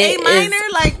Keys and A minor,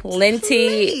 like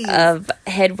plenty of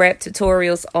head wrap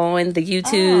tutorials on the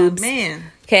YouTubes. Oh man.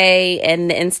 Okay, and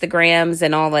the Instagrams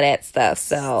and all of that stuff.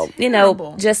 So,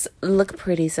 just look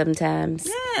pretty sometimes.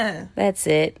 Yeah. That's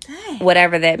it. Dang.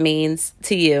 Whatever that means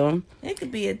to you. It could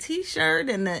be a t-shirt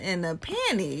and a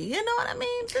panty. You know what I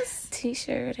mean? Just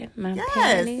t-shirt and my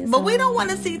panties. But we don't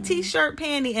want to see t-shirt,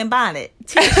 panty, and bonnet.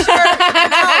 T-shirt, no,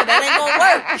 that ain't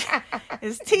gonna work.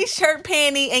 It's t-shirt,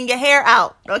 panty, and your hair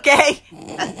out. Okay?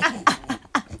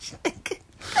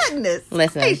 Goodness.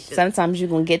 Listen, gracious. Sometimes you're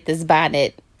gonna get this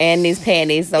bonnet and these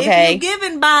panties, okay? If you're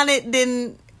giving bonnet,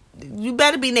 then you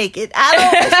better be naked.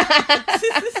 I don't.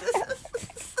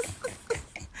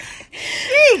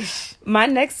 Sheesh. My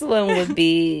next one would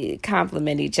be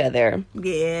compliment each other.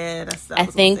 Yeah, I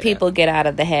think people get out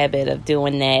of the habit of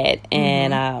doing that,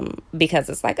 and because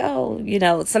it's like,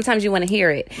 sometimes you want to hear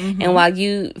it, and while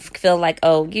you feel like,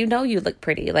 you look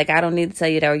pretty, like I don't need to tell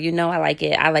you that, or I like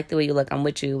it, I like the way you look, I'm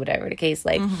with you, whatever the case,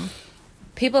 like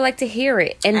people like to hear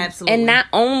it, and absolutely. And not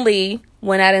only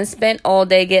when I done spent all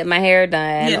day getting my hair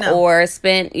done, or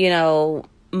spent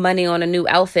money on a new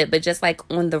outfit, but just like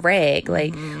on the rag,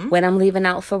 like when I'm leaving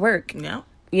out for work, or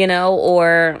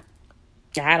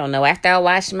I don't know, after I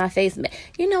wash my face.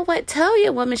 You know what? Tell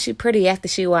your woman she pretty after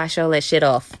she wash all that shit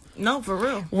off. No, for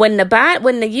real. When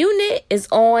the unit is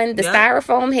on the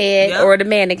styrofoam head or the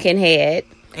mannequin head,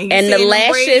 and the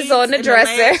lashes on the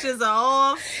dresser, the lashes are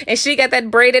off, and she got that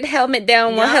braided helmet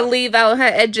down with her leave out, her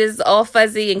edges all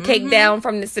fuzzy and caked down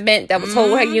from the cement that was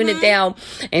holding her unit down,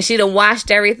 and she done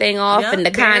washed everything off, and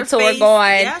the contour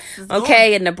gone,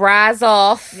 and the bra's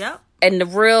off, and the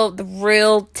real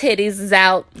titties is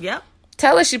out.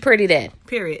 Tell her she pretty then.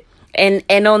 Period.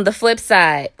 And on the flip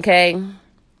side, okay,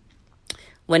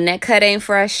 when that cut ain't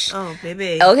fresh, oh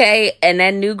baby, okay, and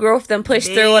that new growth done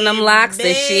pushed through on them locks,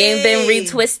 and she ain't been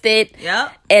retwisted,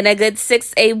 in a good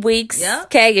 6-8 weeks,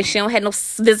 okay, and she don't have no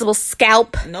visible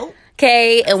scalp, nope.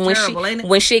 Okay, and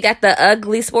when she got the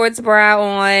ugly sports bra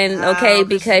on, okay,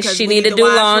 because she need to do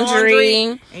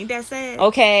laundry. Ain't that sad?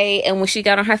 Okay, and when she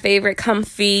got on her favorite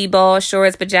comfy ball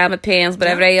shorts, pajama pants,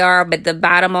 whatever they are, but the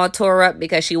bottom all tore up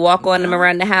because she walk on them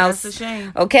around the house. That's a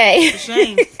shame. Okay, it's a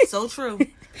shame. So true.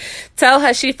 Tell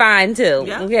her she fine too.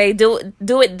 Okay, do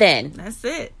it then. That's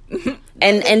it.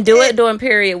 And do it during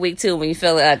period week too when you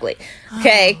feeling ugly.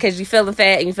 Okay, because you feeling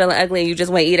fat and you feeling ugly and you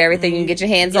just want to eat everything you can get your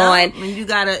hands on. And you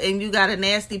got a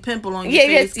nasty pimple on your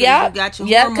face. You got your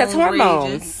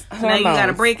hormones. Now you got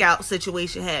a breakout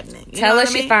situation happening. Tell her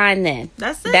she fine then.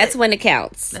 That's it. That's when it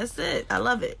counts. That's it. I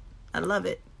love it.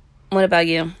 What about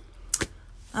you?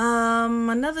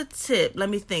 Another tip. Let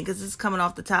me think, because it's coming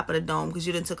off the top of the dome because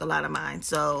you didn't took a lot of mine.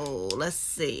 So let's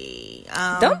see.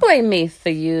 Don't blame me for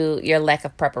your lack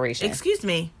of preparation. Excuse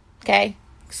me. Okay.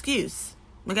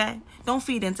 Okay. Don't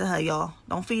feed into her, y'all.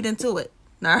 Don't feed into it.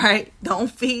 All right. Don't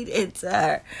feed into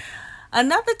her.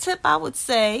 Another tip I would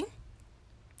say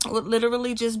would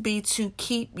literally just be to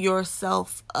keep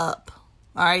yourself up.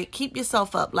 All right. Keep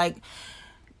yourself up. Like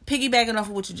piggybacking off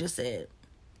of what you just said.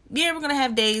 Yeah, we're going to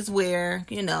have days where,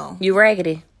 you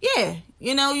raggedy. Yeah.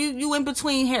 You in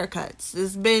between haircuts.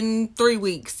 It's been 3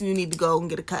 weeks and you need to go and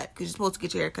get a cut because you're supposed to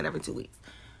get your hair cut every 2 weeks.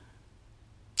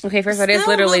 Okay, first of all, there's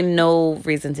literally no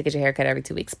reason to get your hair cut every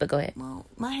 2 weeks, but go ahead. Well,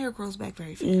 my hair grows back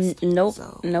very fast. Nope.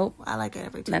 So Nope. I like it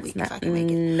every 2 weeks Not, if I can make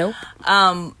it. Nope.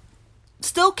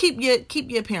 Still keep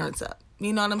your appearance up.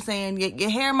 You know what I'm saying?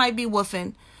 Your hair might be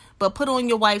woofing, but put on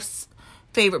your wife's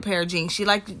favorite pair of jeans. She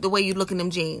likes the way you look in them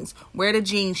jeans. Wear the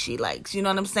jeans she likes. You know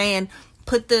what I'm saying?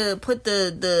 Put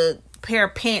the pair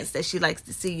of pants that she likes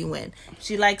to see you in.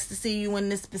 She likes to see you in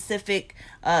this specific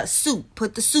suit.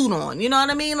 Put the suit on. You know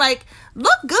what I mean? Like,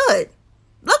 look good.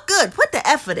 Look good. Put the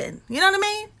effort in. You know what I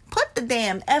mean? Put the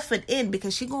damn effort in,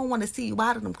 because she gonna want to see you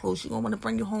out of them clothes. She gonna want to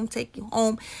bring you home, take you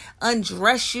home,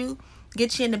 undress you,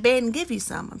 get you in the bed and give you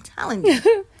some. I'm telling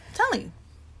you. Telling you.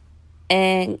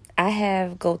 And I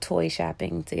have go toy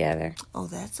shopping together. Oh,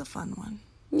 that's a fun one.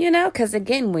 You know, because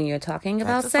again, when you're talking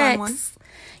about sex,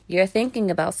 you're thinking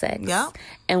about sex. Yeah.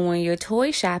 And when you're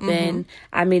toy shopping,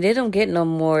 I mean, it don't get no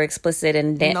more explicit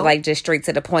and like just straight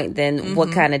to the point than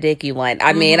what kind of dick you want.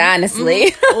 I mean,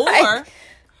 honestly. Or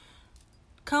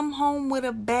come home with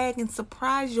a bag and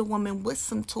surprise your woman with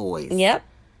some toys. Yep.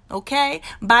 Okay?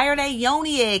 Buy her that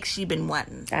yoni egg she been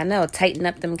wanting. I know. Tighten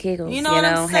up them kegels. You know what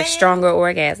I'm saying? Have stronger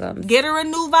orgasms. Get her a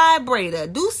new vibrator.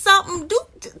 Do something.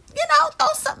 Throw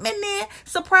something in there.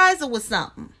 Surprise her with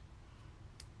something.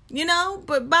 You know?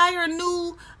 But buy her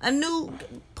a new,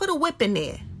 put a whip in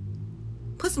there.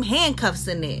 Put some handcuffs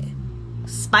in there.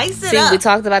 Spice it up. See, we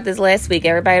talked about this last week.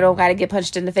 Everybody don't got to get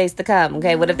punched in the face to come.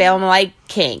 Okay? What if they don't like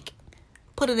kink?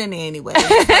 Put it in there anyway.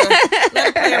 Let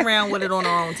her play around with it on her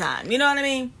own time. You know what I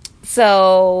mean?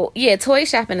 So, yeah, toy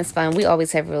shopping is fun. We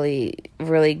always have really,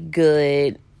 really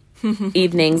good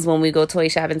evenings when we go toy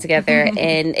shopping together.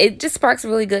 And it just sparks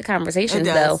really good conversations,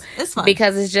 though. It's fun.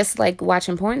 Because it's just like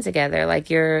watching porn together. Like,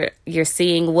 you're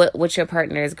seeing what your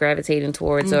partner is gravitating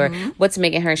towards, or what's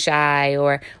making her shy,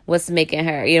 or what's making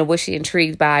her, what's she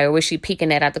intrigued by, or what's she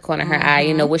peeking at the corner of her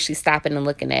eye, what's she stopping and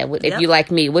looking at. If you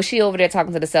like me, what's she over there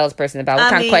talking to the salesperson about?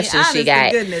 What kind of questions she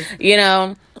got? Goodness.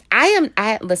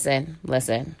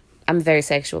 Listen. I'm a very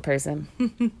sexual person.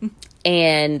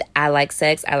 And I like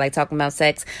sex. I like talking about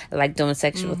sex. I like doing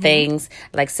sexual things.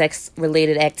 I like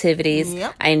sex-related activities.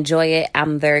 Yep. I enjoy it.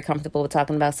 I'm very comfortable with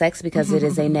talking about sex because it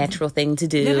is a natural thing to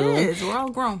do. It is. We're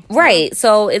all grown. Right.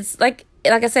 So it's like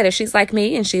I said, if she's like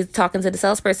me and she's talking to the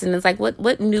salesperson, it's like,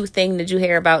 what new thing did you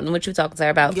hear about and what you talking to her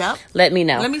about? Yep. Let me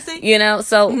know. Let me see.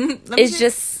 So it's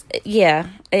just,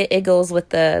 it goes with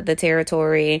the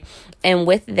territory. And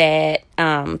with that,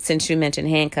 since you mentioned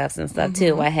handcuffs and stuff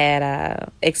too, I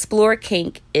had explore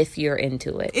kink if you're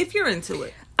into it. If you're into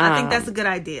it. I think that's a good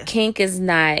idea. Kink is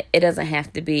not, it doesn't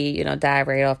have to be, dive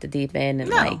right off the deep end.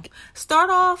 And start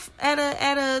off at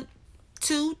a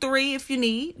 2, 3 if you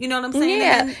need. You know what I'm saying?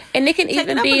 Yeah. And it can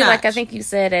even be like, I think you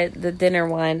said at the dinner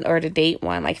one or the date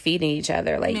one, like feeding each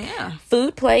other. Like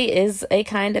food play is a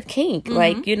kind of kink.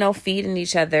 Like, feeding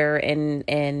each other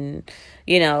and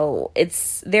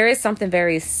there is something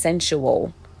very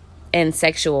sensual and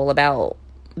sexual about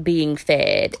being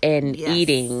fed and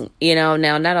eating, now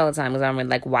not all the time because I'm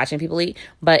like watching people eat,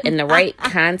 but in the right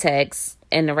context,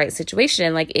 in the right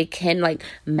situation, like it can like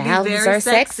mouths are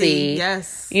sexy.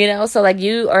 Yes. So like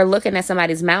you are looking at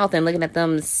somebody's mouth and looking at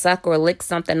them suck or lick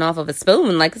something off of a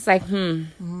spoon. Like it's like,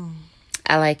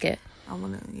 I like it. I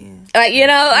want to,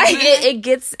 it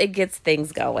gets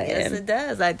things going. Yes, it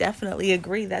does. I definitely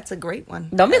agree. That's a great one.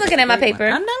 Don't be looking at my paper.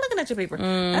 I'm not looking at your paper.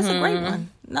 That's a great one.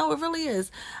 No, it really is.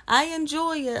 I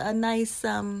enjoy a nice,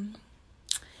 I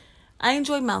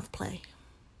enjoy mouth play.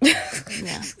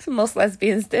 Yeah. Most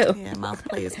lesbians do. Yeah, mouth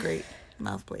play is great.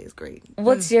 Mouth play is great.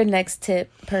 What's your next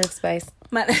tip, Perv Spice?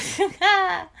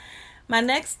 My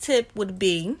next tip would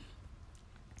be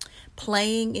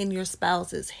playing in your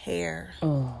spouse's hair.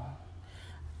 Oh.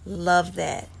 Love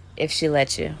that. If she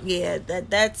lets you. Yeah,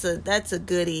 that's a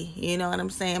goodie. You know what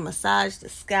I'm saying? Massage the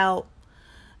scalp.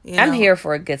 I'm here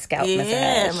for a good scalp massage.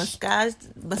 Yeah,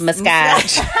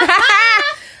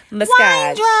 massage.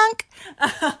 Wine drunk.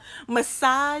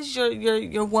 Massage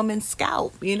your woman's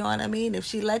scalp. You know what I mean? If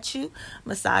she lets you,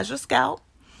 massage her scalp.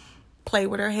 Play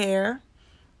with her hair.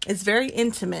 It's very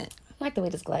intimate. I like the way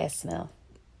this glass smells.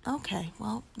 Okay,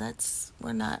 well,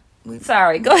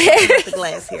 sorry, go ahead. The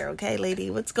glass here, okay,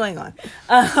 lady? What's going on?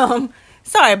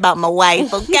 Sorry about my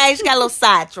wife, okay? She got a little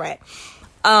sidetracked.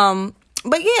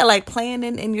 But yeah, like playing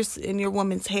in your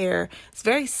woman's hair, it's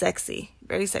very sexy,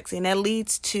 and that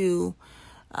leads to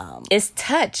it's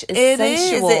touch. It's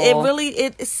sensual. It really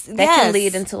is. That can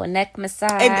lead into a neck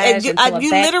massage. And you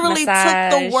literally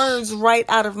massage. Took the words right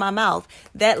out of my mouth.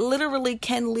 That literally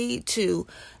can lead to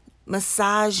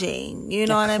massaging. You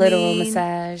know what I mean? Clitoral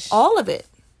massage. All of it.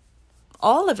 A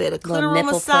clitoral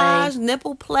massage,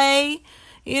 nipple play.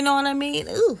 You know what I mean?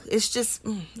 Ooh, it's just,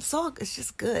 it's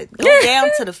just good. Go down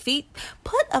to the feet.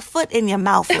 Put a foot in your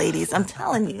mouth, ladies. I'm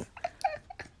telling you.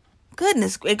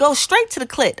 Goodness, it goes straight to the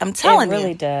clit. I'm telling you. It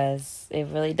really does. It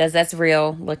really does. That's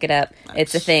real. Look it up.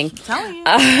 It's a thing. I'm telling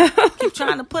you. Keep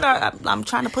trying to put I'm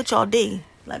trying to put y'all D.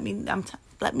 Let me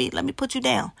put you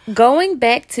down. Going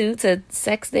back to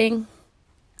sexting.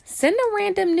 Send a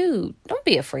random nude. Don't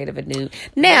be afraid of a nude.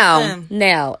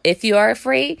 Now, if you are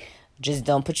afraid, just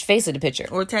don't put your face in the picture.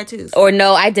 Or tattoos. Or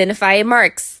no identifying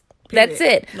marks. Period. That's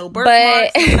it. No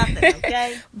birthmarks, nothing,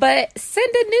 okay? But send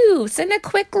a nude. Send a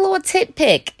quick little tit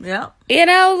pic. Yep. You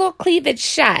know, a little cleavage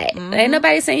shot. Ain't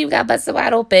nobody saying you got busted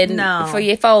wide open for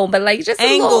your phone, but like just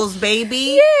angles,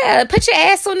 baby. Yeah, put your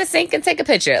ass on the sink and take a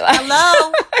picture.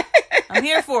 Hello. I'm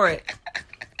here for it.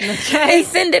 Okay. And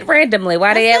send it randomly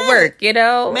while they at work, you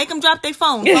know? Make them drop their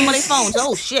phones. Some of their phones.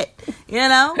 Oh, shit. You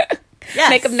know?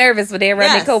 Yes. Make them nervous when they're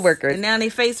around their coworkers. And now they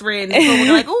face red and their coworkers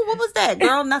like, oh, what was that?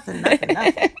 Girl, nothing.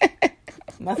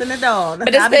 Nothing at all. But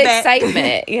it's the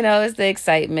excitement. You know, it's the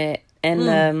excitement.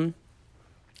 And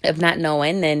of not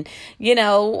knowing. And, you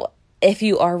know, if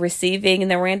you are receiving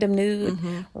the random nude,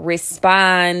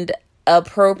 respond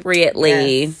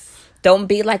appropriately. Yes. Don't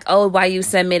be like, oh, why you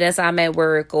send me this? I'm at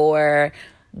work, or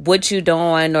what you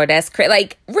doing, or that's crazy.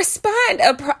 Like, respond.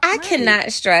 I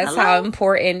cannot stress how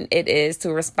important it is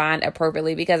to respond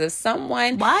appropriately, because if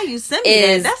someone why you send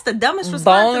me that? That's the dumbest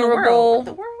response in the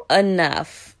world.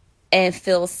 Enough and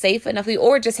feels safe enough,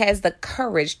 or just has the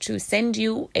courage to send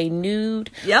you a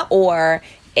nude or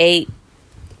a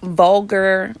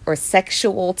vulgar or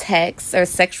sexual text or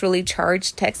sexually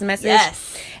charged text message,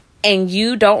 and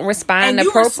you don't respond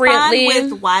appropriately,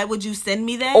 respond with, why would you send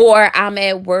me that? Or I'm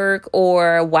at work,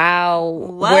 or wow,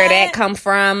 where that come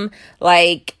from?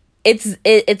 Like, it's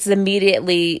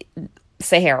immediately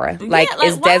Sahara. Like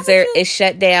it's desert, it's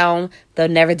shut down. They'll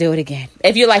never do it again.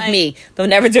 If you're like me, they'll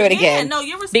never do it again. No,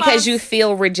 your response, because you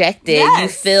feel rejected. You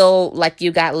feel like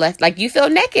you got left, like you feel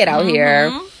naked out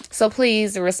here. So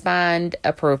please respond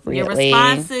appropriately. Your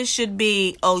responses should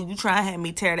be, oh, you try to have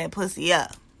me tear that pussy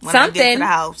up when I get to the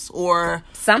house, or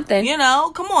something. You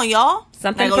know, come on, y'all.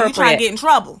 Something like, appropriate. You trying to get in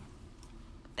trouble.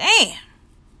 Damn.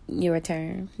 Your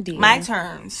turn, dear. My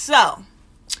turn. So,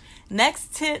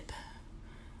 next tip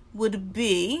would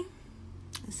be,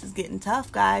 this is getting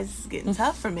tough, guys. This is getting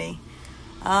tough for me.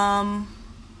 Let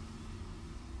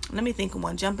me think of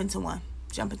one. Jump into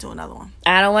another one.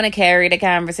 I don't want to carry the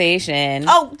conversation.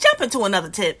 Oh, jump into another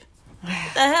tip.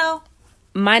 What the hell?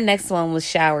 My next one was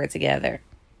shower together.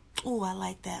 Oh, I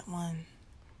like that one.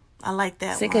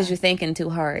 See, because you're thinking too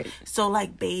hard. So,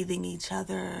 like, bathing each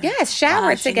other. Yes,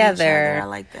 shower together. I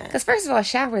like that. Because first of all,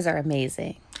 showers are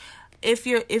amazing. If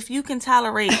you can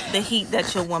tolerate the heat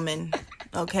that your woman,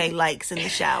 likes in the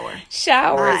shower.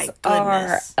 Showers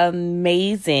are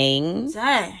amazing.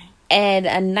 Dang. And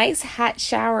a nice hot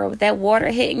shower with that water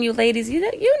hitting you, ladies, you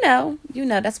know.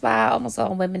 That's why almost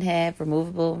all women have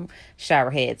removable shower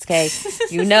heads, okay?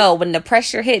 You know, when the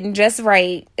pressure hitting just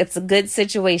right, it's a good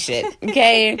situation,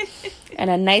 okay? And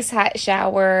a nice hot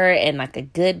shower and like a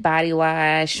good body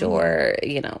wash or,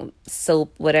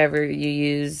 soap, whatever you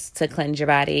use to cleanse your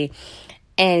body.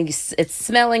 And it's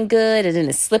smelling good, and then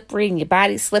it's slippery, and your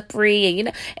body's slippery,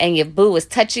 and and your boo is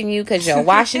touching you because you're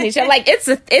washing each other. Like, it's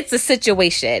a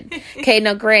situation. Okay,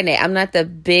 now granted, I'm not the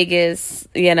biggest,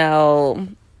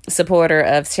 supporter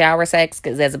of shower sex,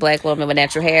 because as a black woman with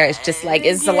natural hair, it's just like,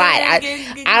 it's a lot.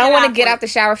 I don't want to get out the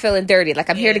shower feeling dirty. Like,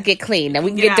 I'm here to get clean. Now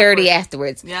we can get dirty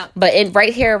afterwards. Yep. But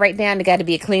right here, right now, there got to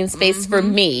be a clean space for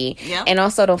me. Yep. And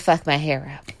also, don't fuck my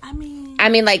hair up. I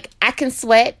mean, like, I can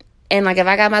sweat. And, like, if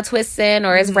I got my twists in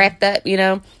or it's wrapped up,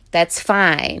 that's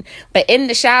fine. But in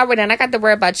the shower, then I got to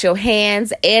worry about your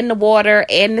hands and the water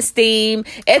and the steam.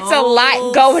 It's a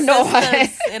lot going on.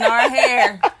 In our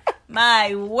hair.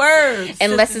 My word.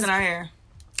 Unless it's in our hair.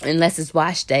 Unless it's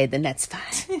wash day, then that's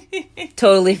fine.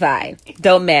 Totally fine.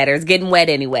 Don't matter. It's getting wet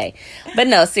anyway. But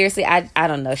no, seriously, I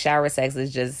don't know. Shower sex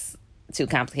is just too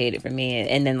complicated for me,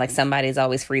 and then like somebody's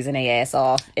always freezing their ass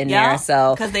off in there,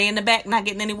 so because they in the back not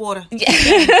getting any water.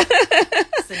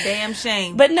 It's a damn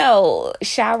shame. But no,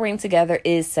 showering together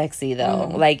is sexy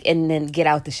though. Like, and then get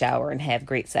out the shower and have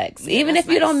great sex, even if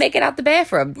you don't make it out the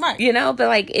bathroom, right? But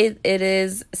like it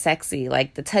is sexy,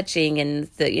 like the touching and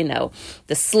the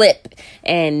the slip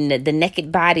and the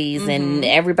naked bodies and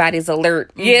everybody's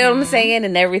alert, you know what I'm saying,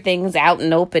 and everything's out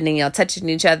and open and touching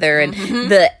each other and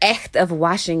the act of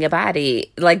washing your body.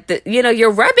 Like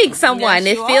you're rubbing someone.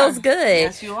 It feels good.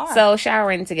 Yes, you are. So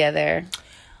showering together.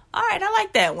 All right, I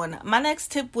like that one. My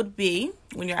next tip would be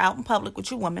when you're out in public with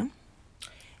your woman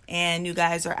and you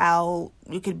guys are out,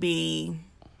 you could be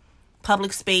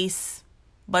public space,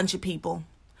 bunch of people,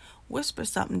 whisper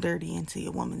something dirty into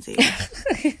your woman's ear.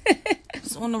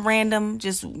 Just on a random,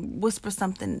 just whisper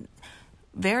something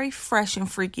very fresh and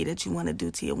freaky that you want to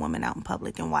do to your woman out in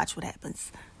public, and watch what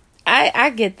happens. I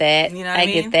get that. You know what I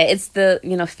mean? Get that. It's the,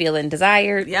 feeling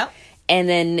desired. Yep. And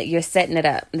then you're setting it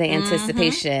up, the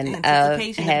anticipation of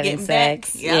having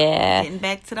sex. Yep. Yeah. Getting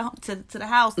back to the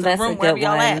house, the That's room, a good wherever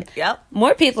y'all one. at. Yep.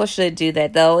 More people should do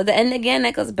that, though. And again,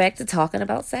 that goes back to talking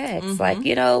about sex. Like,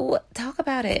 talk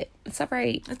about it. It's all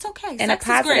right. It's okay. In Sex a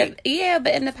positive, is great. yeah,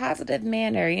 but in a positive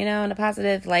manner, in a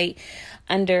positive, like,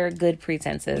 under good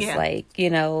pretenses. Yeah. Like,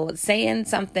 saying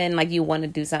something like you want to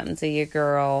do something to your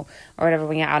girl or whatever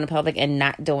when you're out in public, and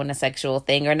not doing a sexual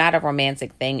thing or not a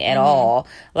romantic thing at all.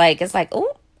 Like, it's like,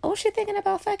 oh, she thinking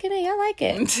about fucking me. I like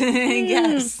it.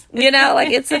 Yes. Like,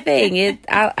 it's a thing.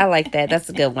 I like that. That's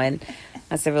a good one.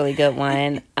 That's a really good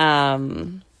one.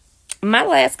 My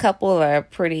last couple are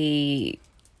pretty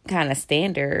kind of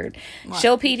standard. What?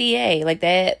 Show PDA. Like,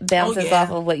 that bounces off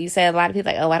of what you said. A lot of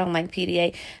people are like, oh, I don't like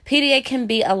PDA. PDA can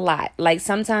be a lot. Like,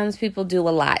 sometimes people do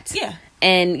a lot. Yeah.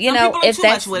 And, if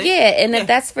that's, and if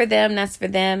that's for them, that's for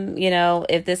them.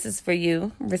 If this is for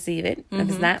you, receive it. If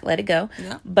it's not, let it go.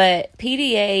 Yeah. But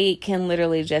PDA can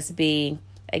literally just be,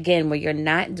 again, where you're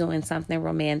not doing something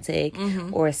romantic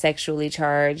or sexually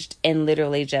charged, and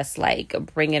literally just like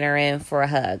bringing her in for a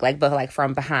hug, but like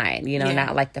from behind,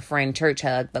 not like the friend church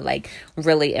hug, but like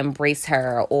really embrace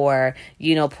her, or,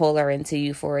 pull her into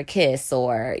you for a kiss,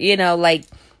 or, like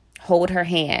hold her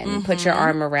hand, put your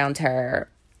arm around her.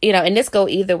 And this go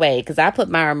either way, because I put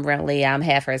my arm around Leah. I'm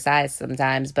half her size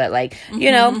sometimes, but like,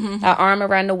 an arm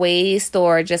around the waist,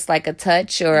 or just like a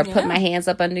touch, or put my hands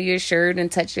up under your shirt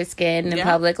and touch your skin in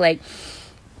public. Like,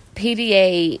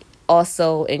 PDA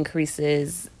also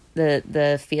increases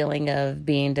the feeling of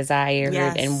being desired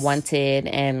and wanted,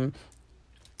 and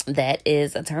that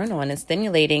is a turn on and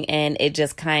stimulating, and it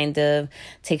just kind of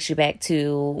takes you back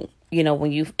to,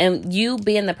 when you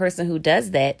being the person who does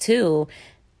that too.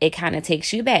 It kind of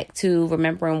takes you back to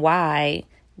remembering why,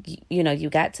 you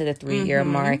got to the 3-year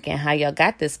mark, and how y'all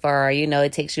got this far.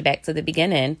 It takes you back to the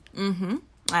beginning.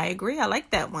 I agree. I like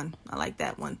that one.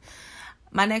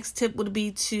 My next tip would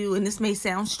be to, and this may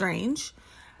sound strange,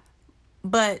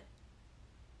 but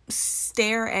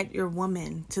stare at your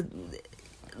woman. To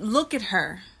look at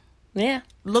her. Yeah.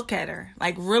 Look at her.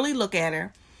 Like, really look at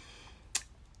her.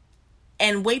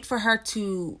 And wait for her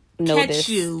to catch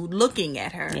you looking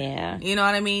at her. Yeah. You know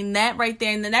what I mean? That right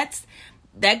there. And then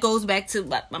that goes back to,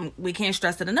 we can't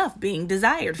stress it enough, being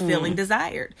desired, feeling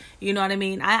desired. You know what I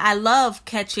mean? I love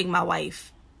catching my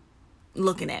wife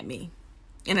looking at me.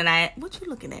 And then what you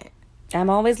looking at?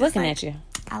 I'm always looking at you.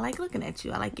 I like looking at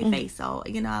you. I like your face. So,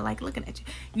 I like looking at you.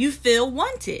 You feel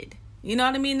wanted. You know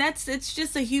what I mean? It's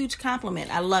just a huge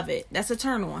compliment. I love it. That's a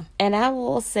turn on. And I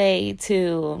will say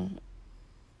too,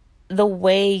 the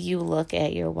way you look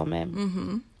at your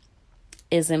woman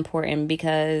is important,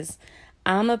 because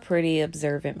I'm a pretty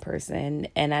observant person,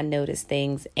 and I notice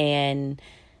things, and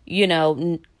you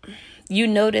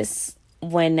notice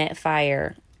when that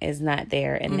fire is not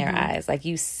there in their eyes. Like,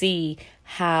 you see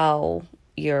how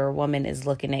your woman is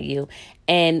looking at you,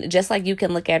 and just like you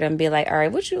can look at her and be like, all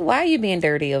right, why are you being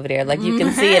dirty over there? Like, you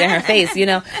can see it in her face,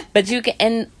 but you can,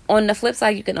 and on the flip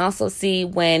side, you can also see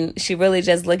when she really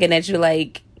just looking at you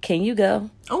like, can you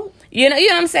go? Oh, you know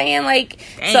what I'm saying? Like,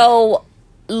 dang. So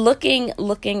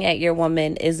looking at your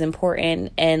woman is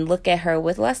important, and look at her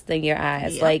with less than your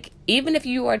eyes. Yep. Like, even if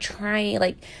you are trying,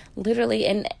 like, literally,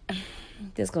 and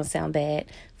this is going to sound bad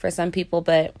for some people,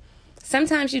 but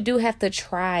sometimes you do have to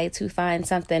try to find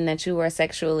something that you are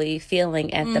sexually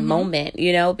feeling at the moment,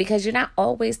 because you're not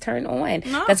always turned on.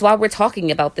 No. That's why we're talking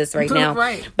about this right now.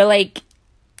 Right. But like,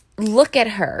 look at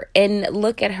her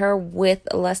with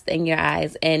lust in your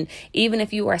eyes. And even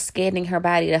if you are scanning her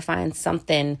body to find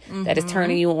something that is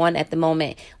turning you on at the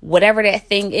moment, whatever that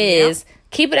thing is,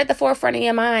 keep it at the forefront of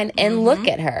your mind and look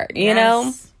at her, you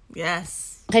know?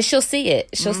 Yes. Because she'll see it.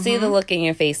 She'll see the look in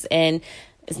your face. And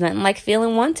it's nothing like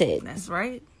feeling wanted. That's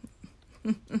right.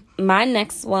 My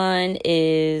next one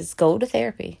is go to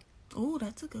therapy. Oh,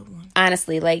 that's a good one.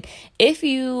 Honestly, like, if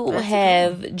you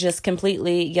have just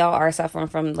completely, y'all are suffering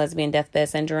from lesbian deathbed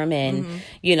syndrome, and,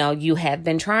 you have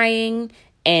been trying,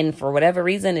 and for whatever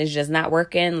reason, it's just not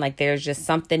working. Like, there's just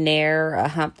something there, a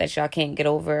hump that y'all can't get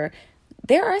over.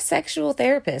 there are sexual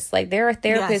therapists. Like, there are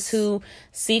therapists who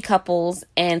see couples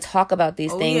and talk about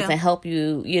these things and help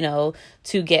you, you know,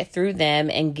 to get through them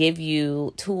and give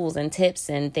you tools and tips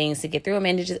and things to get through them,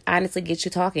 and to just honestly get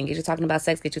you talking about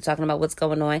sex, get you talking about what's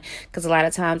going on. Because a lot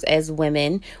of times as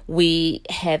women, we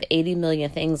have 80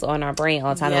 million things on our brain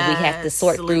all the time, and we have to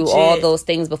sort through all those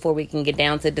things before we can get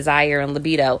down to desire and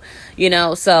libido, you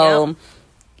know? So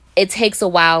it takes a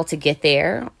while to get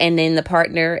there, and then the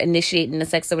partner initiating the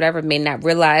sex or whatever may not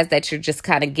realize that you're just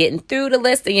kind of getting through the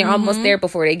list and you're almost there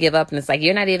before they give up, and it's like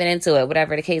you're not even into it,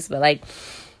 whatever the case. But like,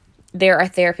 there are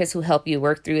therapists who help you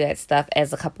work through that stuff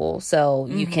as a couple, so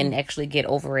you can actually get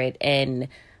over it and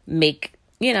make,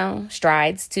 you know,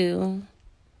 strides to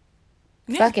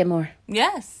fuck it more.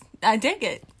 Yes, I dig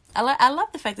it. I love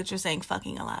the fact that you're saying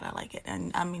fucking a lot. I like it.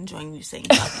 And I'm enjoying you saying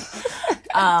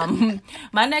fucking.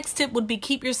 My next tip would be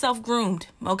keep yourself groomed,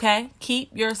 okay?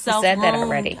 Keep yourself groomed. You said that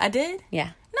already. I did?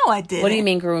 Yeah. No, I didn't. What do you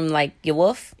mean groomed? Like your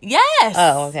wolf? Yes.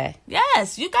 Oh, okay.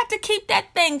 Yes. You got to keep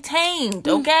that thing tamed,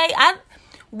 okay?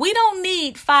 We don't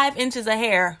need 5 inches of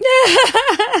hair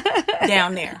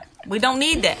down there. We don't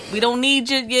need that. We don't need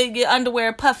your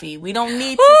underwear puffy. We don't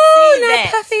need to see that.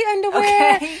 Puffy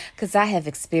underwear. Because I have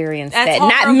experienced that. Horrible.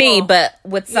 Not me, but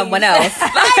with someone else.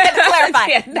 I got to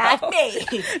clarify. Not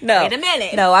me. No. Wait a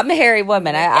minute. No, I'm a hairy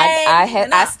woman.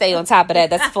 I stay on top of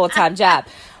that. That's a full-time job.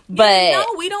 But no,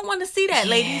 we don't want to see that,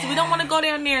 ladies. We don't want to go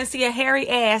down there and see a hairy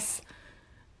ass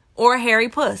or a hairy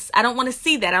puss. I don't want to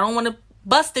see that. I don't want to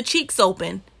bust the cheeks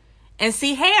open and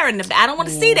see hair in the back. I don't want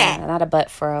to see that. Not a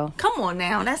butt fro. Come on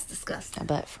now. That's disgusting. A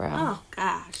butt fro. Oh,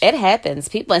 gosh. It happens.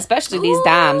 People, especially these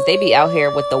dimes, they be out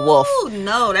here with the wolf. Oh,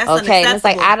 no. That's unacceptable.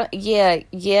 And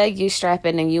it's like, you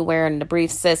strapping and you wearing the brief,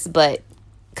 sis, but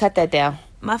cut that down.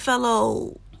 My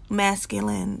fellow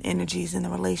masculine energies in the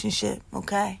relationship,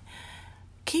 okay?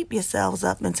 Keep yourselves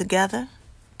up and together.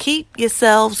 Keep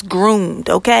yourselves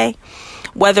groomed, okay?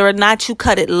 Whether or not you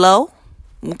cut it low,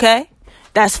 okay?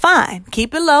 That's fine.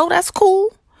 Keep it low. That's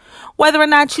cool. Whether or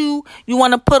not you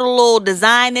want to put a little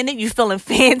design in it, you feeling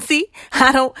fancy.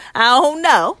 I don't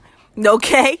know.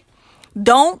 Okay.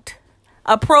 Don't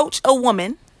approach a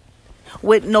woman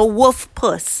with no wolf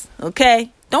puss.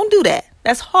 Okay. Don't do that.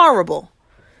 That's horrible.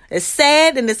 It's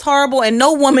sad and it's horrible, and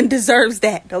no woman deserves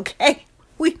that. Okay.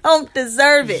 We don't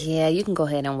deserve it. Yeah, you can go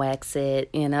ahead and wax it,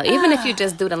 you know. Even if you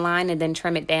just do the line and then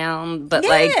trim it down. But,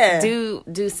 like,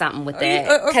 do something with that.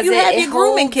 Or if you have your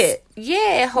grooming kit.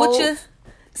 Yeah, it holds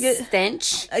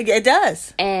stench. It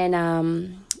does.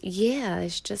 And,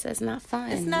 it's not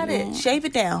fun. It's not it. Shave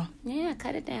it down. Yeah,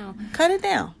 cut it down. Cut it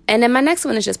down. And then my next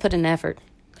one is just put in effort.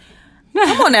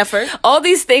 Come on, effort. All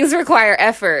these things require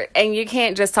effort. And you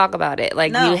can't just talk about it.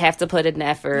 Like, you have to put in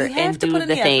effort and do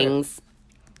the things.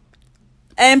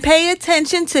 And pay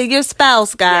attention to your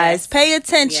spouse, guys. Yes. Pay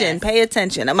attention. Yes. Pay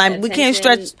attention. We can't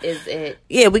stress. Is it?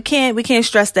 Yeah, we can't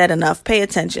stress that enough. Pay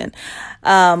attention.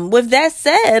 With that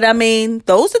said, I mean,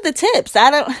 those are the tips.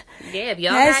 Yeah, if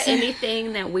y'all got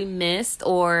anything that we missed,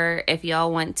 or if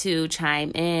y'all want to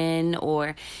chime in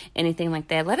or anything like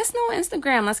that, let us know on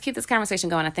Instagram. Let's keep this conversation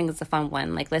going. I think it's a fun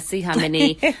one. Like, let's see how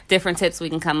many different tips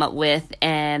we can come up with.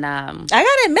 And I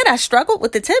gotta admit, I struggled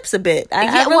with the tips a bit.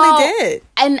 I really did.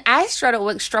 And I struggle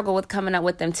with coming up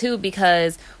with them too,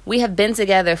 because we have been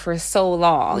together for so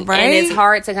long, right? And it's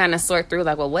hard to kind of sort through,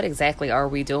 like, well, what exactly are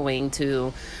we doing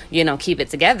to, you know, keep it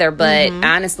together? But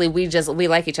honestly, we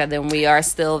like each other, and we are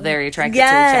still very attracted to each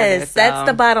other. Yes, that's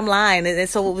the bottom line. And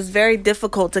so it was very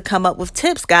difficult to come up with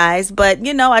tips, guys. But,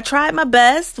 you know, I tried my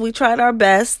best. We tried our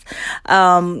best.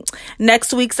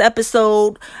 Next week's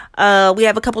episode, we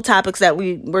have a couple topics that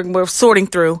we're sorting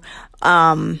through.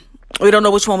 We don't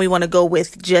know which one we want to go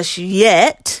with just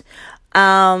yet.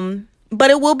 But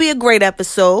it will be a great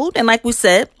episode. And like we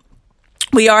said,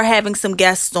 we are having some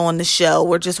guests on the show.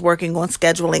 We're just working on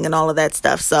scheduling and all of that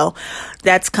stuff. So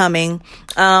that's coming.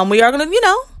 We are going to, you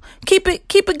know, keep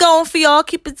it going for y'all.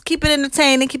 Keep it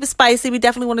entertaining. Keep it spicy. We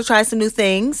definitely want to try some new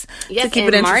things. Yes, to keep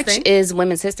and it interesting. March is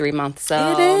Women's History Month,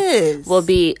 so it is.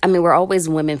 We're always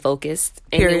women focused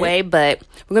anyway, but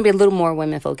we're gonna be a little more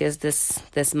women focused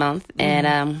this month,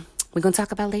 and we're gonna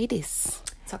talk about ladies.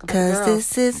 Cause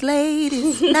this is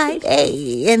ladies' night,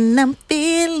 and I'm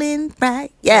feeling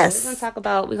right. Yes, we're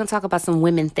gonna talk about some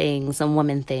women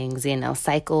things, you know,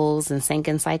 cycles and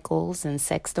sinking cycles and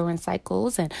sex during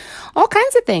cycles and all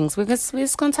kinds of things. We're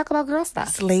just gonna talk about girl stuff.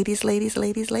 It's ladies.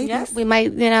 Yeah, we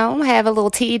might, you know, have a little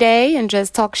tea day and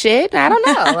just talk shit. I don't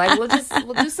know. Like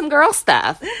we'll do some girl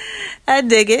stuff. I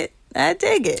dig it.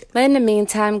 But in the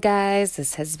meantime, guys,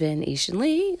 this has been Ishan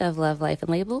Lee of Love, Life,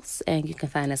 and Labels. And you can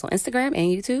find us on Instagram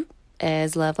and YouTube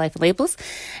as Love, Life, and Labels,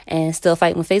 and still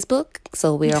fighting with Facebook.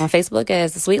 So we're on Facebook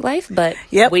as The Sweet Life, but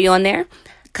we on there.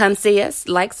 Come see us,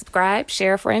 like, subscribe,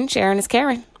 share a friend. Sharon is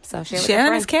Karen. So share with your Sharon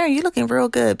friend. is Karen. You looking real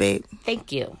good, babe.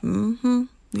 Thank you.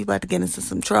 You about to get into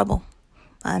some trouble.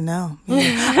 I know.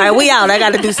 Yeah. All right, we out. I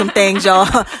got to do some things,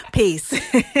 y'all. Peace.